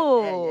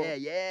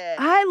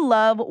 I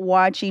love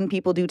watching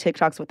people do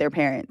TikToks with their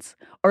parents,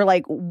 or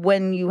like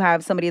when you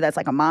have somebody that's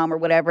like a mom or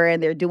whatever,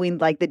 and they're doing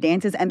like the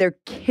dances and they're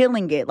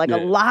killing it. Like a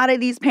lot of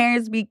these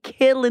parents be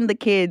killing the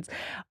kids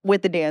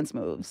with the dance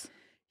moves.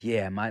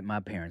 Yeah,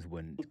 my parents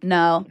wouldn't.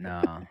 No.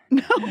 I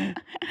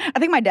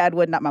think my dad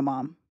would, not my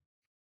mom.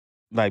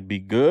 Like be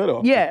good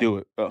or do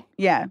it? Oh.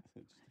 Yeah.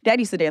 Dad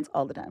used to dance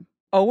all the time.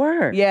 Oh,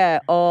 word? Yeah,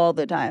 all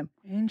the time.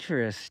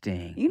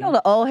 Interesting. You know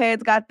the old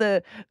heads got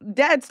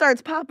dad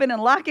starts popping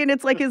and locking.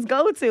 It's like his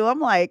go-to. I'm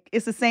like,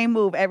 it's the same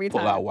move every time.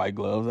 Pull out white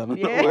gloves. I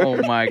don't know. Oh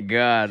my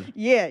God.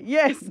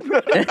 Yes. I'm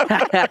like,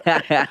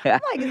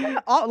 is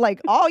that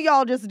all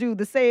y'all just do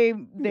the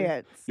same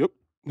dance? Yep.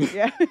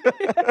 Yeah.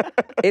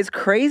 It's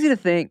crazy to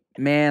think,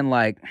 man,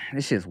 like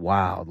this shit's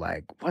wild.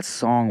 Like, what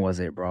song was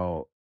it,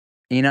 bro?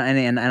 You know,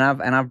 and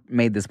I've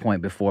made this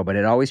point before, but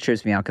it always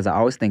trips me out because I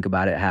always think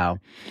about it how,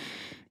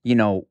 you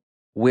know,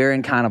 we're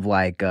in kind of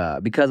like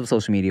because of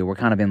social media, we're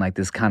kind of in like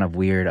this kind of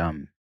weird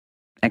and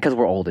because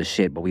we're old as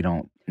shit, but we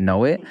don't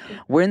know it.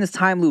 We're in this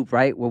time loop,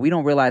 right, where we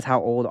don't realize how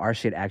old our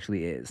shit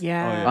actually is.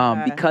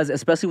 Yeah. Because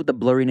especially with the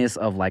blurriness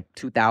of like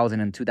 2000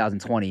 and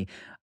 2020.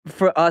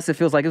 For us, it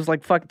feels like it was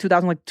like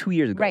 2000, like 2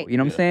 years ago. Right. You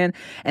know what I'm saying?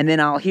 And then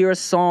I'll hear a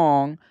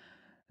song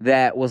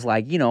that was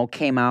like, you know,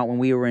 came out when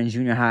we were in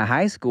junior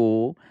high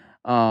school,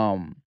 or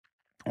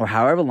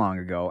however long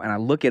ago, and I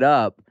look it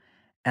up,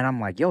 and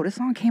I'm like, yo, this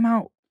song came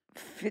out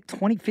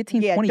 20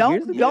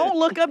 years ago? Don't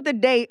look up the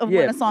date of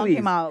when a song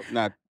came out.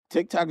 Nah,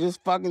 TikTok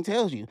just fucking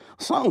tells you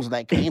songs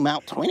that came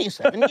out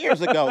 27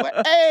 years ago. Like,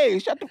 hey,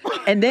 shut the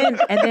fuck. And then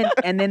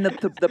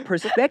the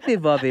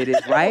perspective of it is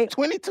right.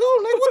 22.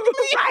 Like, what do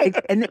you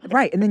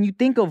mean? And then you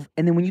think of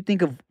when you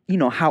think of, you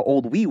know, how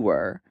old we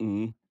were,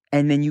 and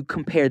then you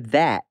compare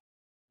that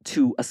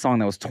to a song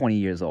that was 20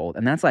 years old,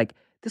 and that's like,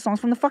 this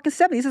song's from the fucking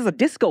 70s. This is a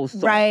disco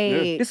song.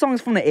 Right. This song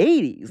is from the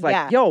 80s.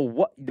 Like, yo,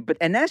 what?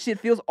 And that shit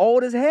feels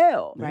old as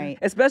hell. Right.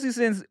 Especially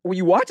since when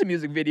you watch a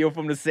music video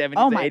from the 70s,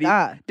 oh my 80s,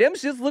 God, them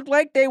shits look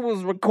like they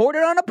was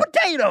recorded on a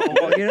potato.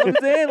 You know what I'm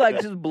saying? Like,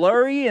 just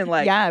blurry and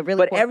like. Yeah,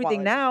 really. But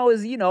everything now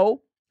is, you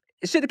know,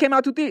 shit that came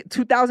out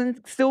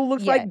 2000 still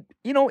looks like,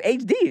 you know,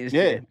 HD and shit.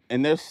 Yeah,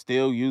 and they're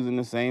still using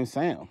the same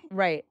sound.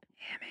 Right.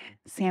 Yeah, man.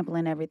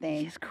 Sampling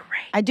everything. It's great.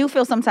 I do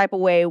feel some type of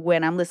way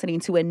when I'm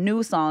listening to a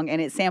new song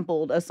and it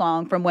sampled a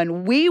song from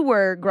when we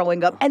were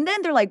growing up. And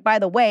then they're like, by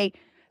the way,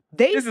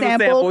 they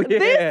sampled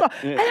this song.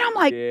 Yeah. And I'm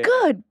like,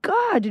 good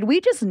God, did we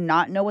just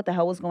not know what the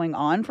hell was going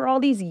on for all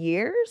these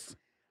years?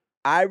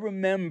 I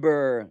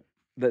remember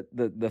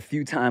the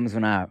few times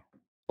when I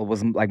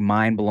was like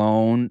mind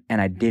blown and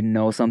I didn't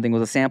know something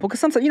was a sample. Because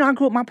sometimes, you know, I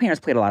grew up, my parents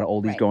played a lot of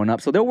oldies growing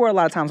up. So there were a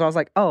lot of times where I was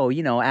like, oh,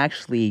 you know,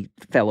 actually,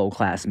 fellow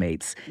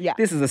classmates,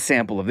 this is a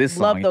sample of this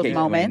song. Love those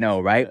moments. No,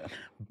 right? Yeah.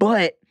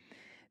 But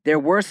there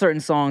were certain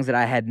songs that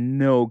I had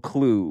no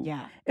clue.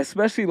 Yeah.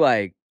 Especially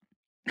like,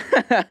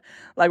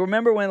 like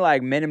remember when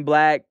like Men in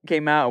Black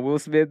came out and Will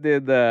Smith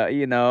did the,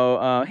 you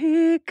know,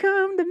 here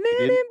come the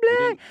Men in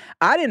Black.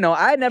 I didn't know.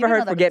 I had never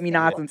heard Forget Me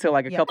Nots until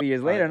like a couple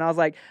years later. And I was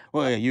like,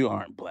 well, yeah, you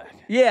aren't black.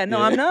 Yeah,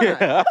 no, I'm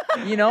not.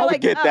 You know, I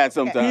forget that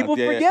sometimes. People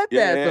forget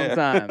that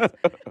sometimes.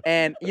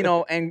 And, you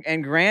know,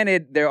 and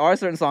granted, there are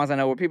certain songs I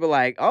know where people are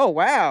like, oh,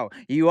 wow,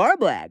 you are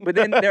black. But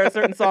then there are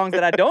certain songs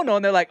that I don't know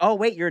and they're like, oh,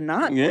 wait, you're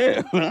not.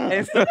 Yeah.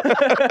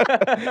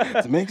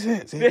 It makes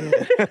sense. Yeah.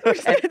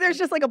 There's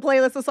just like a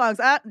playlist of songs.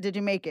 did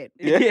you make it?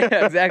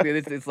 Yeah, exactly.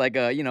 It's like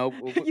you know.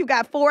 You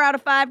got 4 out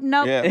of 5.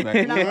 Nope. Yeah,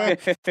 You're not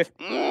right.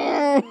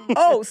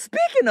 Oh,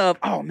 speaking of,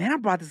 oh man, I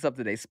brought this up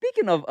today.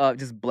 Speaking of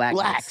just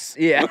blackness. Blacks.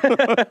 Yeah.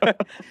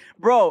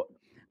 Bro,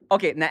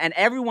 okay, now and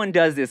everyone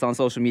does this on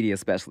social media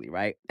especially,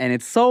 right? And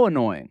it's so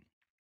annoying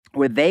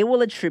where they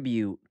will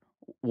attribute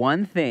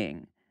one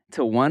thing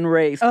to one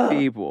race of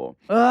people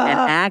and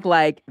act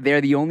like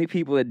they're the only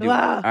people that do it,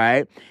 all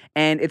right?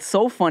 And it's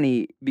so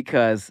funny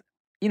because,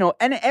 you know,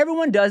 and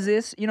everyone does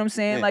this, you know what I'm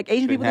saying? Yeah, like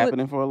Asian been people do it.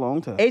 happening for a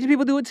long time. Asian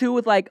people do it too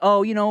with like,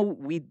 oh, you know,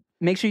 we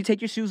make sure you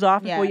take your shoes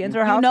off before you enter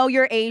our house. You know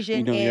you're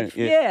Asian You know if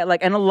Yeah,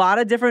 like, and a lot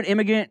of different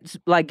immigrants,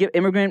 like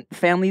immigrant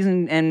families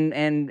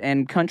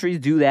and countries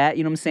do that.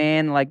 You know what I'm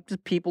saying? Like,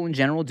 just people in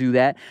general do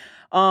that.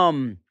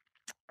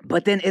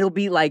 But then it'll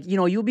be like, you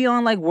know, you'll be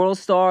on like World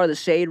Star, the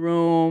Shade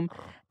Room,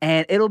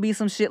 and it'll be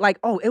some shit like,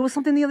 oh, it was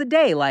something the other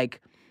day,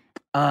 like,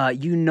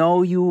 you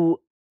know, you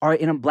are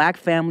in a black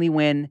family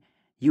when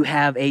you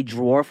have a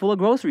drawer full of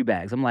grocery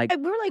bags. I'm like,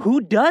 And we're like,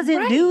 who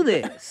doesn't do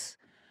right. this?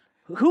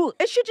 Who?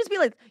 It should just be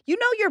like, you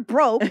know you're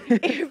broke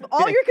if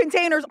all your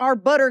containers are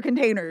butter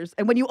containers,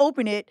 and when you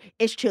open it,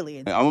 it's chili.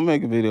 I'm gonna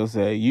make a video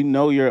say, you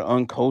know you're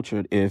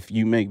uncultured if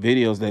you make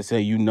videos that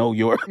say you know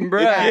you're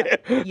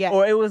Bruh. Yeah.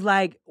 Or it was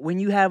like when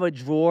you have a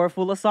drawer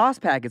full of sauce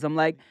packets. I'm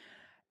like,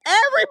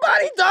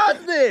 everybody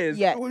does this.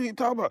 Yeah. What are you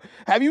talking about?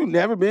 Have you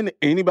never been to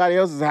anybody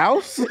else's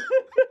house?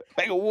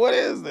 Like, what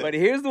is this? But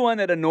here's the one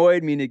that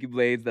annoyed me, Nikki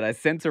Blades, that I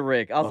sent to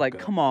Rick. I was like,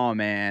 Okay. come on,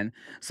 man.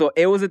 So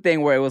it was a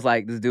thing where it was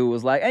like, this dude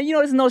was like, and you know,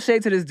 there's no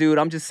shade to this dude.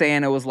 I'm just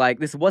saying it was like,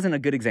 this wasn't a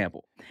good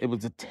example. It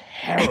was a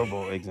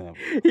terrible example.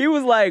 He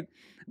was like,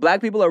 black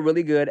people are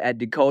really good at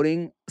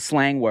decoding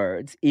slang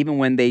words, even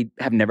when they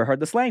have never heard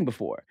the slang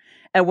before.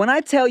 And when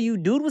I tell you,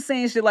 dude was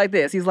saying shit like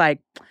this, he's like,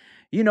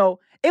 you know,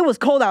 it was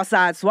cold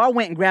outside, so I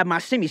went and grabbed my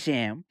shimmy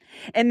sham.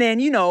 And then,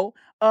 you know,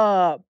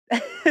 and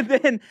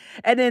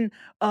then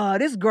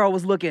this girl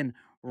was looking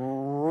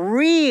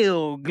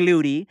real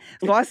glutey.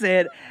 So I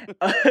said,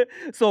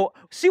 so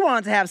she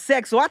wanted to have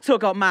sex, so I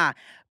took up my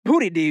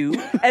booty dude.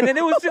 And then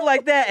it was shit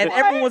like that. And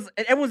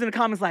everyone's in the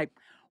comments like,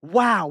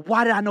 wow,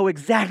 why did I know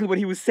exactly what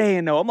he was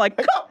saying though? I'm like,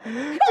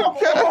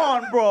 come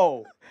on,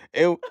 bro.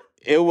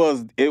 It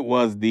was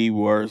the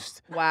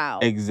worst Wow.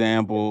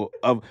 example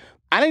of.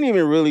 I didn't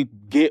even really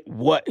get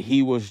what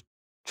he was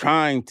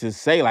trying to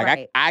say. Like,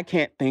 Right. I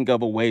can't think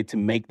of a way to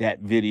make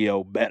that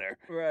video better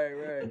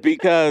Right.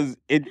 because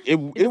it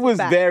was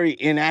fact. very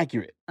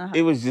inaccurate. Uh-huh.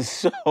 It was just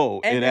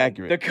so And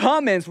inaccurate. the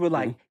comments were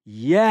like,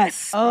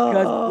 yes,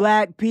 because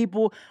black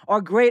people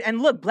are great.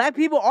 And look, black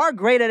people are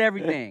great at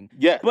everything.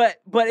 Yeah.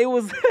 But it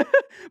was,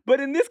 but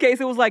in this case,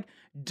 it was like,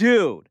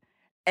 dude,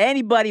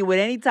 anybody with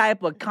any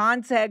type of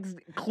context,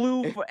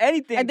 clue for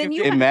anything. And then can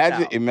you figure it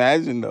out.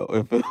 Imagine though,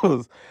 if it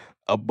was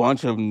a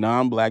bunch of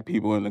non-black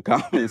people in the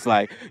comments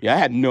like, yeah, I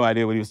had no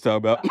idea what he was talking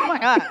about. Oh my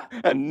God.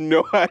 I had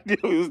no idea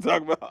what he was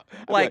talking about.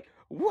 I'd be Like,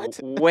 what?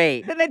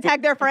 Wait. Then they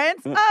tag their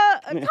friends. Tom,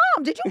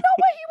 did you know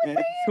what he was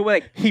saying? So we're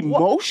like, He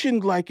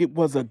motioned like it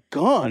was a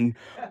gun,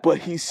 but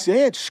he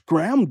said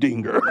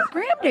scramdinger.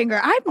 Scramdinger.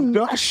 I'm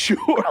Not sure.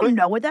 I don't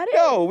know what that is.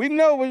 No, we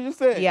know what you're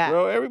saying, Yeah.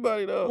 bro.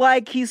 Everybody knows.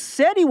 like he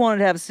said he wanted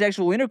to have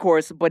sexual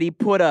intercourse, but he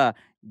put a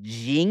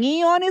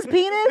jingy on his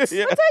penis?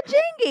 Yeah. What's that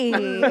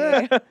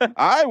jingy?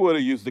 I would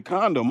have used the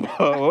condom.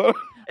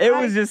 It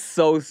was just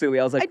so silly.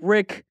 I was like,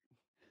 Rick,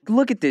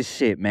 look at this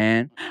shit,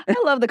 man. I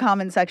love the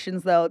comment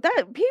sections though.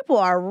 That people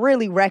are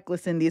really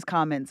reckless in these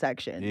comment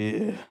sections.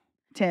 Yeah.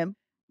 Tim.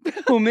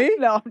 Who, me?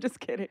 No, I'm just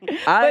kidding.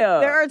 I,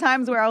 But there are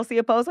times where I'll see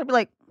a post, I'll be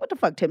like, what the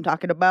fuck Tim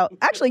talking about?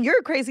 Actually,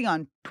 you're crazy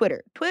on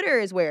Twitter. Twitter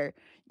is where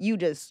you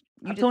just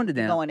toned it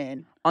down. going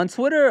in. On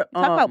Twitter,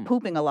 Talk about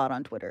pooping a lot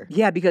on Twitter.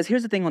 yeah, because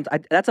here's the thing.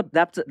 That's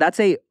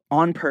a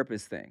on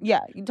purpose thing. Yeah,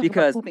 you talk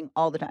Because- about pooping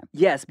all the time.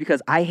 Yes,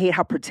 because I hate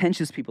how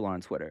pretentious people are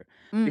on Twitter.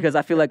 Mm. Because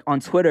I feel like on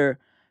Twitter,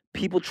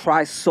 people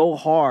try so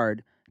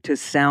hard to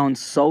sound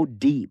so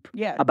deep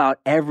Yeah. about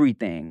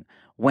everything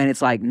when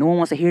it's like no one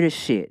wants to hear this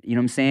shit. You know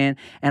what I'm saying?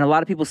 And a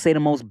lot of people say the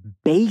most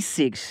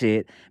basic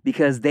shit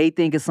because they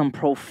think it's some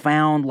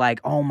profound, like,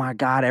 oh my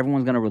God,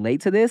 everyone's gonna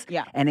relate to this.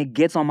 Yeah. And it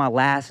gets on my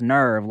last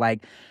nerve.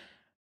 Like,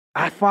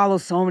 I follow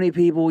so many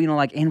people, you know,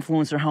 like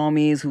influencer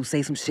homies who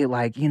say some shit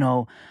like, you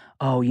know,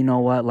 oh, you know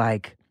what,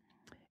 like,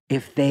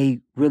 if they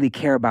really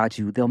care about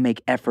you, they'll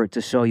make effort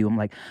to show you. I'm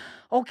like,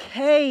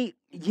 okay,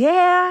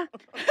 yeah.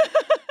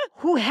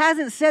 Who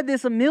hasn't said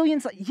this a million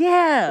times?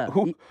 Yeah.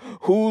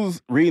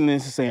 Who's reading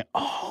this and saying,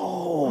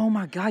 oh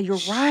my God, you're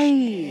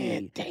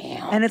right.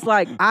 Damn. And it's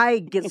like, I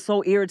get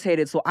so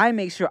irritated. So I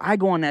make sure I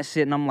go on that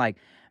shit and I'm like,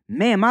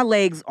 man, my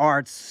legs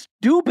are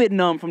stupid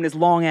numb from this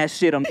long ass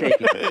shit I'm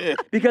taking.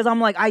 Because I'm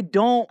like, I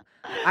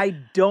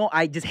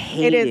just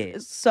hate it. It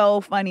is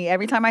so funny.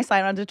 Every time I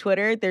sign onto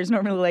Twitter, there's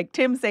normally like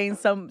Tim saying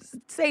something.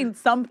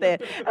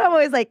 And I'm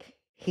always like,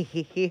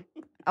 he.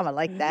 I'm gonna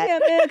like that. Yeah,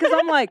 man, because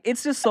I'm like,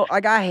 it's just so,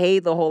 like, I hate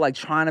the whole, like,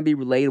 trying to be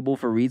relatable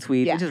for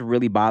retweets. Yeah. It just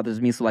really bothers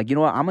me. So, like, you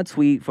know what? I'm gonna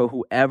tweet for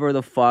whoever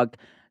the fuck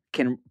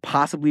can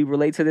possibly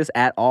relate to this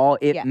at all.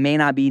 It Yeah. may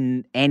not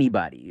be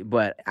anybody,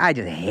 but I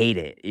just hate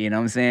it. You know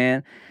what I'm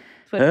saying?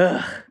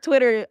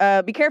 Twitter,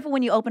 be careful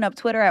when you open up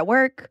Twitter at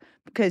work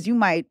because you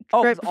might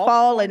trip, all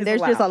fall, porn and is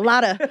there's just a allowed.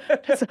 lot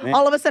of,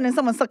 all of a sudden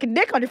someone's sucking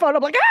dick on your phone.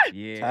 I'm like, ah!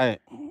 Yeah.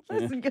 Tight.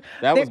 Yeah.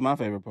 That was my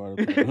favorite part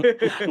of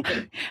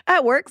it.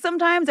 At work,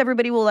 sometimes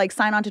everybody will like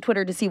sign on to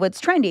Twitter to see what's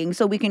trending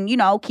so we can,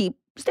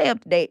 stay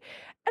up to date.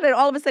 And then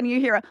all of a sudden you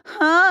hear a,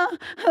 huh?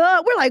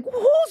 We're like,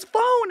 whose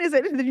phone is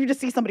it? And then you just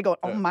see somebody going,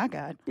 oh my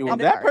God. Well,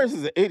 that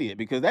person's an idiot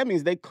because that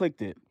means they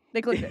clicked it.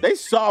 They clicked it. They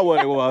saw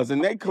what it was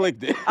and they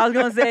clicked it. I was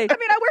gonna say, I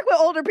mean, I work with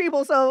older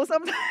people, so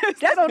sometimes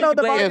they don't know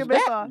the Is volume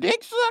is on.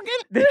 Dick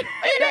sucking?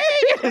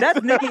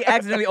 that's Nikki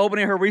accidentally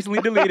opening her recently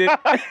deleted.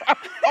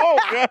 Oh,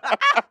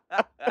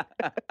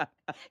 God.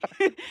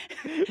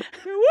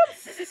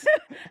 Whoops.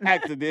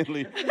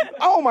 Accidentally.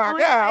 Oh, my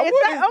God. Is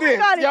What that- is oh my this,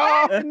 God, is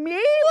y'all? that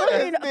me What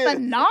looking is this?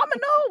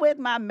 phenomenal with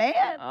my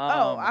man?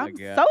 Oh, my I'm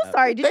God. so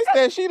sorry. Did They you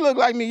said she looked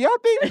like me. Y'all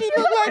think she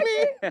looked like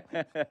me?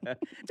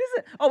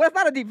 That's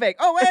not a deep fake.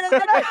 Oh, wait,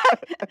 that's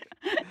not.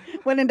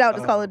 when in doubt,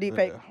 just call it deep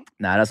fake.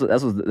 Nah, that's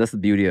the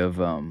beauty of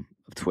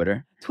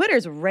Twitter.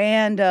 Twitter's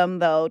random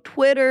though.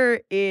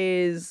 Twitter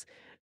is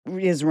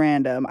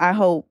random. I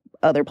hope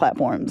other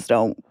platforms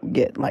don't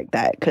get like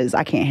that because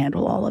I can't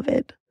handle all of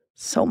it.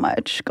 So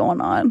much going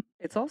on.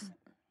 It's also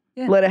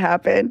Let it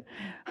happen.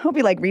 I'll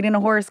be like reading a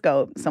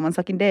horoscope, someone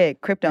sucking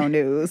dick, crypto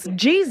news.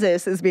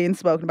 Jesus is being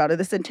spoken about.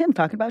 This and Tim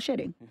talking about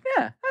shitting.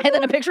 yeah. And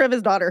then a picture of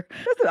his daughter.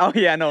 Oh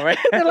yeah, I know, right?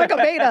 They're like a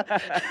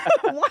beta.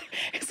 What?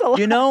 It's a lot.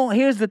 You know,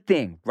 here's the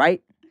thing,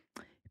 right?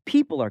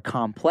 People are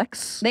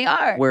complex. They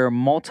are. We're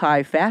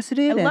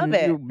multifaceted. I love and it.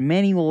 there are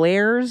many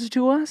layers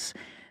to us.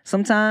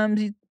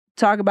 Sometimes you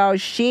talk about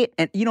shit,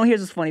 and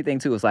here's this funny thing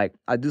too. It's like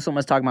I do so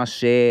much talking about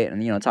shit,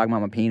 and talking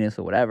about my penis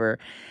or whatever,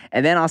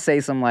 and then I'll say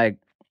some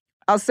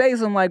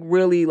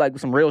really like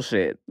some real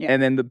shit, Yeah.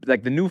 and then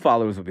the new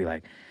followers will be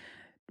like,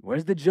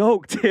 "Where's the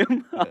joke,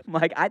 Tim?" I'm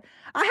like, I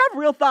have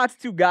real thoughts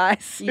too,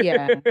 guys.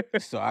 Yeah.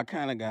 So I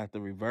kind of got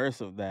the reverse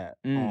of that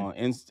Mm. on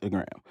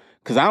Instagram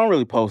because I don't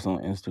really post on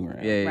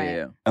Instagram yeah, Right.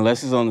 yeah.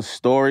 unless it's on the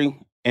story.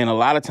 And a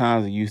lot of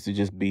times it used to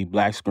just be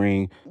black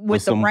screen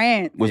With the some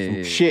rant. with Yeah, some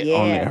yeah, shit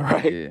on yeah. there,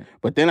 right? Yeah.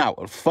 But then I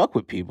would fuck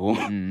with people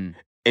Mm,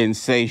 and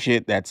say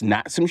shit that's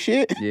not some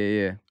shit, yeah,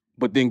 yeah.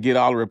 but then get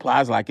all the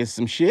replies like it's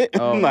some shit.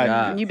 Oh, I'm like,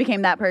 God. You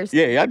became that person.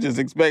 yeah, I just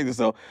expect it.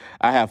 So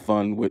I have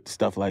fun with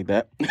stuff like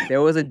that.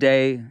 There was a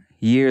day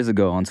years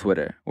ago on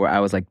Twitter where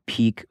I was like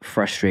peak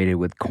frustrated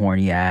with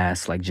corny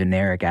ass, like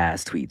generic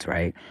ass tweets,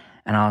 right?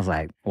 And I was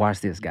like, watch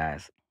this,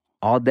 guys.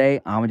 All day,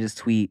 I'm gonna just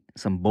tweet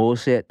some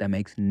bullshit that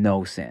makes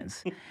no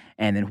sense.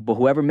 And then but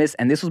whoever missed,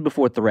 and this was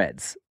before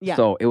threads. Yeah.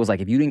 So it was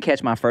like, if you didn't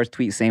catch my first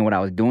tweet saying what I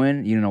was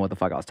doing, you didn't know what the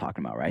fuck I was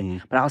talking about, right?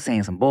 Mhm. But I was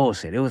saying some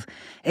bullshit. It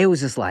was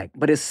just like,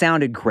 but it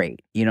sounded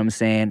great. You know what I'm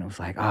saying? It was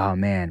like, oh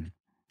man.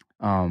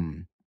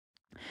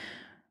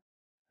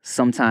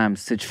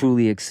 Sometimes to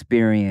truly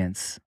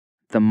experience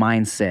the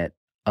mindset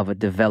of a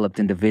developed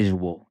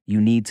individual, you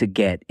need to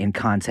get in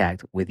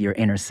contact with your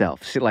inner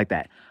self. Shit like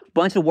that.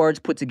 Bunch of words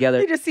put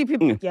together, You just see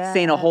people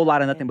saying a whole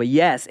lot of nothing. But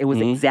yes, it was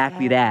Mhm.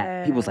 exactly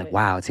that. People was like,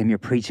 wow, Tim, you're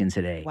preaching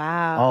today.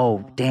 Wow.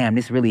 Oh, damn,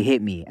 this really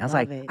hit me. I was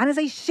Love like, it. I didn't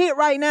say shit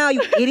right now,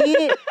 you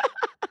idiot.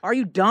 Are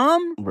you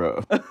dumb?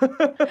 Bro.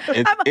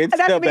 And It's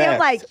that's the me. I'm best.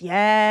 like,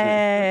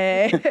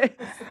 yay.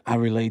 I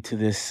relate to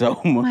this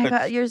so Oh much. my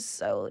God, you're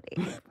so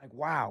deep. Like,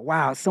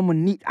 wow,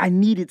 I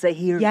needed to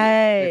hear this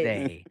Yay.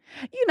 today.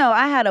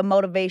 I had a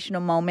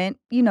motivational moment,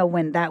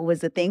 when that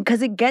was a thing,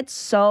 because it gets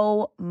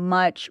so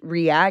much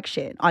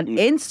reaction on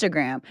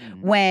Instagram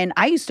when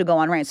I used to go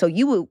on rant. So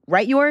you would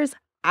write yours,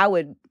 I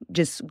would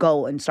just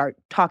go and start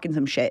talking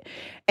some shit.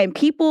 And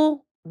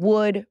people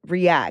would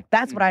react.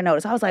 That's what I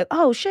noticed. I was like,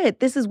 oh shit,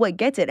 this is what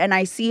gets it. And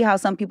I see how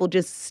some people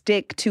just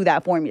stick to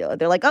that formula.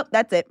 They're like, oh,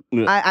 that's it.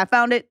 Yeah. I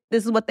found it.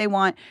 This is what they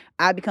want.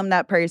 I become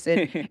that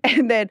person.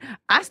 And then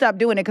I stopped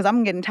doing it because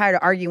I'm getting tired of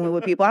arguing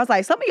with people. I was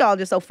like, some of y'all are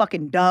just so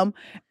fucking dumb.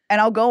 And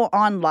I'll go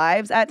on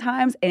lives at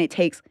times and it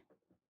takes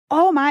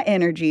all my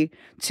energy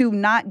to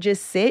not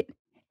just sit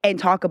and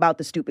talk about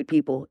the stupid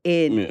people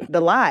in the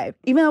live,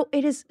 even though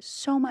it is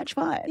so much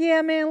fun.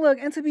 Yeah, man, look,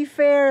 and to be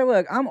fair,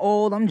 look, I'm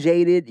old, I'm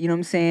jaded, you know what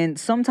I'm saying?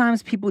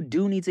 Sometimes people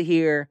do need to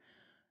hear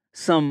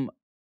some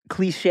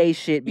cliche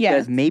shit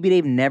because Yes. maybe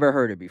they've never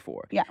heard it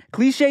before. Yeah.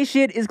 Cliche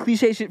shit is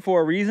cliche shit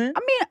for a reason. I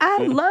mean, I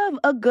love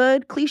a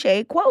good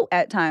cliche quote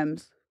at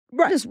times.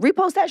 Right. Just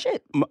repost that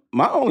shit.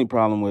 My only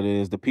problem with it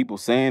is the people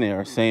saying it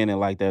are saying it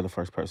like they're the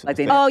first person. Like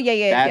to they say it. Oh,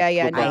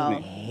 yeah. That's what bugs No.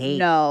 me. hate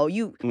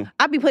No,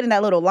 I'd be putting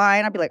that little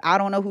line. I'd be like, I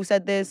don't know who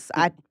said this.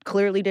 I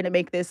clearly didn't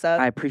make this up.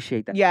 I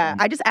appreciate that. Yeah,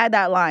 I just add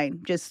that line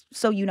just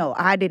so you know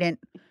I didn't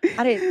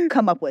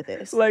come up with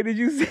this. Like, did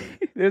you see?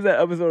 There's that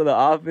episode of The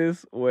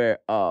Office where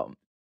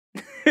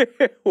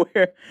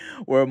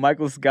where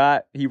Michael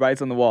Scott, he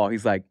writes on the wall.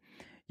 He's like,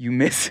 "You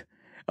miss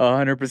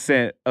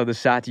 100% of the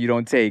shots you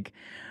don't take."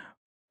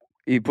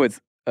 He puts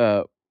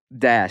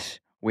dash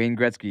Wayne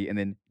Gretzky and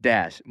then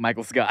dash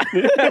Michael Scott.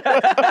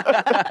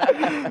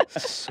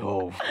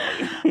 So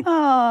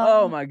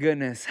Oh my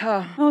goodness.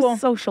 Oh, Well,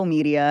 social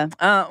media.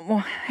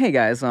 well, hey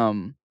guys.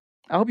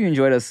 I hope you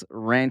enjoyed us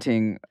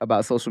ranting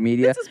about social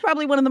media. This is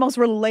probably one of the most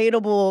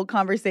relatable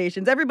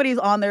conversations. Everybody's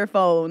on their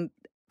phone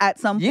at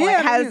some point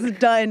has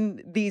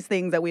done these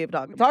things that we have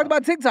talked about. Talk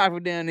about TikTok for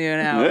down there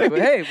now. But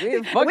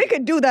hey, we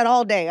could do that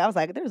all day. I was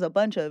like, there's a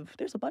bunch of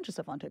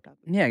stuff on TikTok.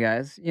 Yeah,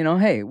 guys.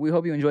 Hey, we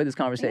hope you enjoyed this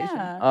conversation.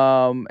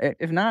 Yeah.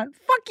 If not,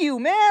 fuck you,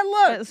 man.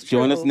 Look.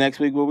 Join us next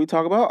week where we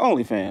talk about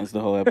OnlyFans the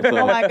whole episode.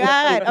 Oh my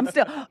God. I'm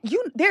still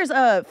there's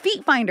a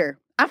Feet Finder.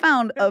 I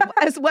found a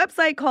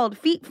website called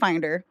Feet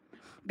Finder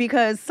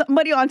because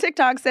somebody on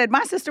TikTok said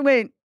my sister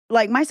made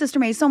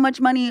so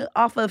much money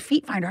off of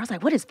Feet Finder. I was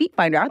like, what is Feet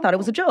Finder? I thought it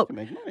was a joke.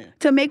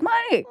 To make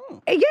money.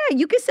 And yeah,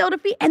 you can sell the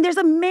feet. And there's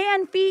a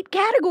man feet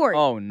category.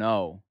 Oh,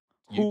 no.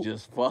 You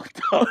just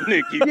fucked up,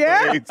 Nikki.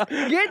 Yeah. Get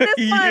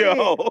this money.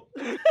 Yo.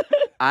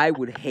 I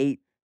would hate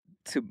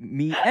to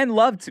meet and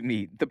love to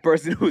meet the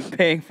person who's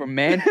paying for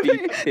man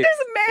feet pics. There's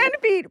man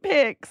feet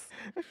pics.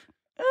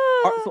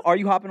 So are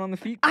you hopping on the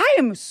feet?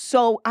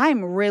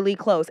 I'm really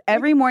close.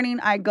 Every morning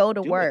I go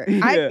to work.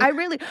 Yeah. I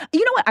really,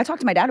 you know what? I talked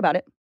to my dad about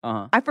it.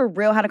 Uh-huh. I for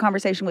real had a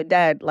conversation with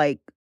Dad like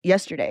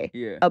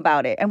yesterday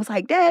about it and was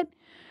like, Dad,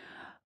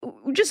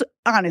 just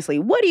honestly,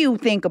 what do you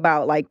think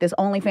about like this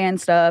OnlyFans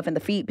stuff and the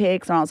feet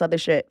pics and all this other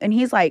shit? And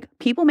he's like,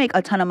 people make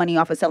a ton of money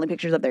off of selling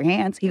pictures of their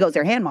hands. He goes,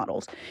 they're hand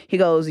models. He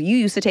goes, you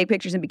used to take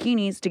pictures in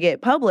bikinis to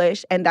get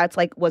published, and that's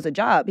like was a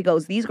job. He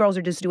goes, these girls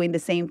are just doing the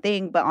same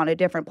thing but on a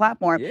different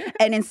platform. Yeah.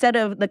 And instead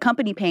of the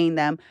company paying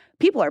them,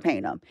 people are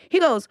paying them. He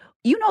goes,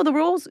 you know the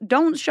rules.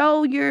 Don't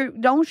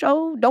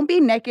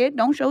be naked.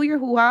 Don't show your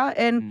hoo-ha.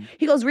 And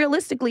he goes,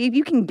 realistically, if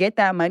you can get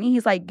that money,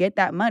 he's like, get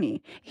that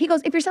money. He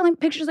goes, if you're selling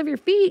pictures of your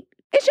feet,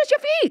 it's just your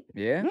feet.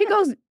 Yeah. He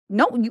goes,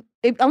 no,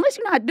 unless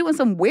you're not doing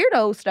some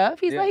weirdo stuff,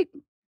 he's like,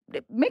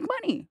 make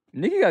money.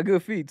 Nikki got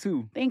good feet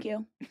too. Thank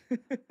you.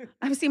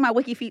 I've seen my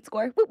Wiki feet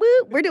score. Whoop,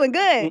 whoop. We're doing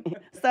good.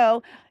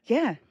 So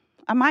yeah,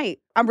 I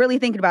might. I'm really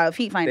thinking about a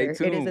Feet Finder. It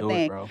is a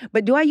thing.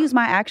 But do I use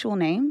my actual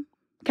name?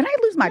 Can I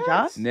lose my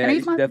job? Yeah, you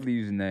should definitely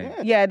use your name.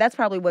 Yeah, that's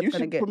probably what's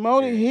going to get.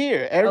 Promote it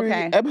here every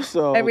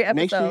episode.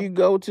 Make sure you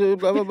go to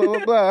blah, blah, blah,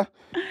 blah, blah.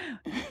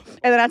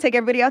 And then I take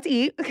everybody out to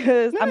eat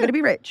because I'm going to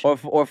be rich.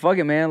 Or fuck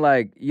it, man.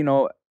 Like,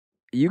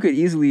 you could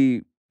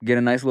easily get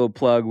a nice little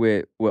plug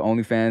with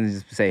OnlyFans and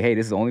just say, hey,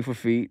 this is only for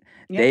feet.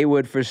 Yeah. They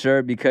would for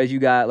sure, because you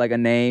got like a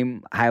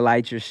name,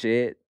 highlight your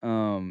shit.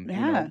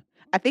 I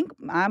think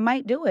I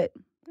might do it.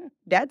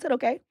 Dad said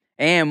okay.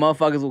 And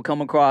motherfuckers will come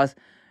across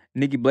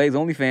Nikki Blade's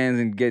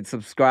OnlyFans and get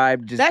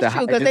subscribed. That's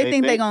true, because they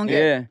think they're going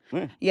to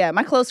get. Yeah,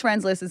 my close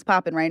friends list is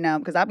popping right now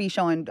because I'm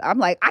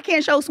like, I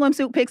can't show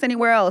swimsuit pics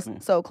anywhere else.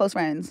 So close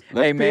friends.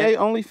 Let's create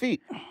Only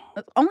Feet.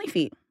 Only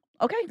Feet.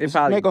 Okay. They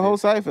probably make a whole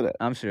site for that.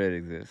 I'm sure it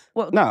exists.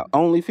 Well, no,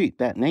 Only Feet,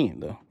 that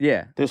name though.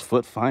 Yeah. There's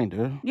Foot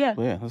Well, yeah.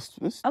 Let's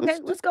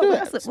go. We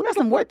got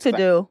some work to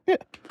do. Yeah.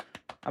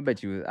 I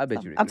bet you.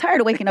 I'm tired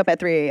of waking up at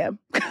 3 a.m.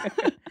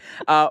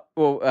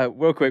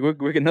 Real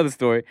quick, another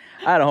story.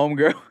 I had a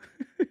homegirl.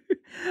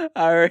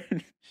 I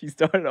heard she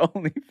started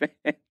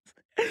OnlyFans.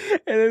 And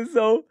then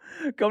so,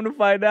 come to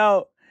find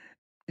out,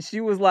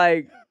 she was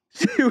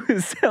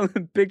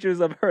selling pictures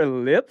of her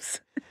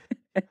lips.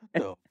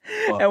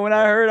 And when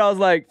I heard, I was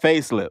like,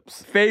 face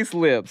lips,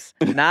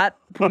 not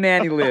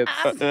punani lips.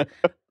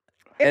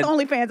 It's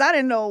OnlyFans. I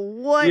didn't know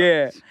what.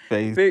 Yeah,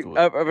 face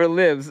of her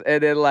lips,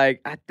 and then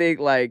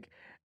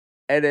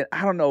and then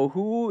I don't know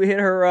who hit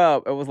her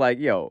up and was like,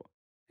 "Yo,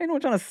 ain't no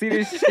one trying to see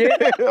this shit."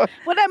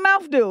 What that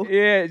mouth do?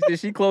 Yeah,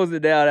 she closed it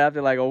down after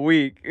like a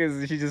week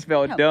because she just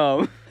felt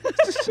dumb.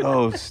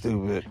 So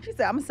stupid. She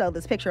said, "I'm gonna sell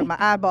this picture of my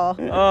eyeball."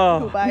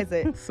 Oh, who buys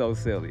it? So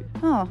silly.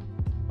 Oh.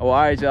 Oh, all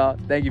right, y'all.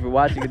 Thank you for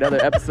watching another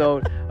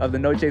episode of the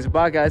No Chaser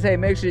Podcast. Hey,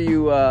 make sure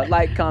you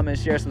like, comment,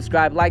 share,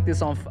 subscribe. Rate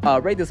this on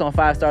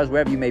 5 stars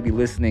wherever you may be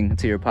listening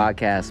to your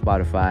podcast,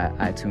 Spotify,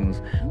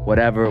 iTunes,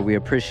 whatever. We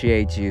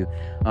appreciate you.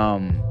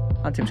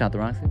 I'm Tim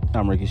Chantarangsu.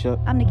 I'm Ricky Shuck.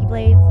 I'm Nikki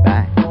Blades.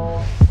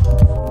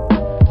 Bye.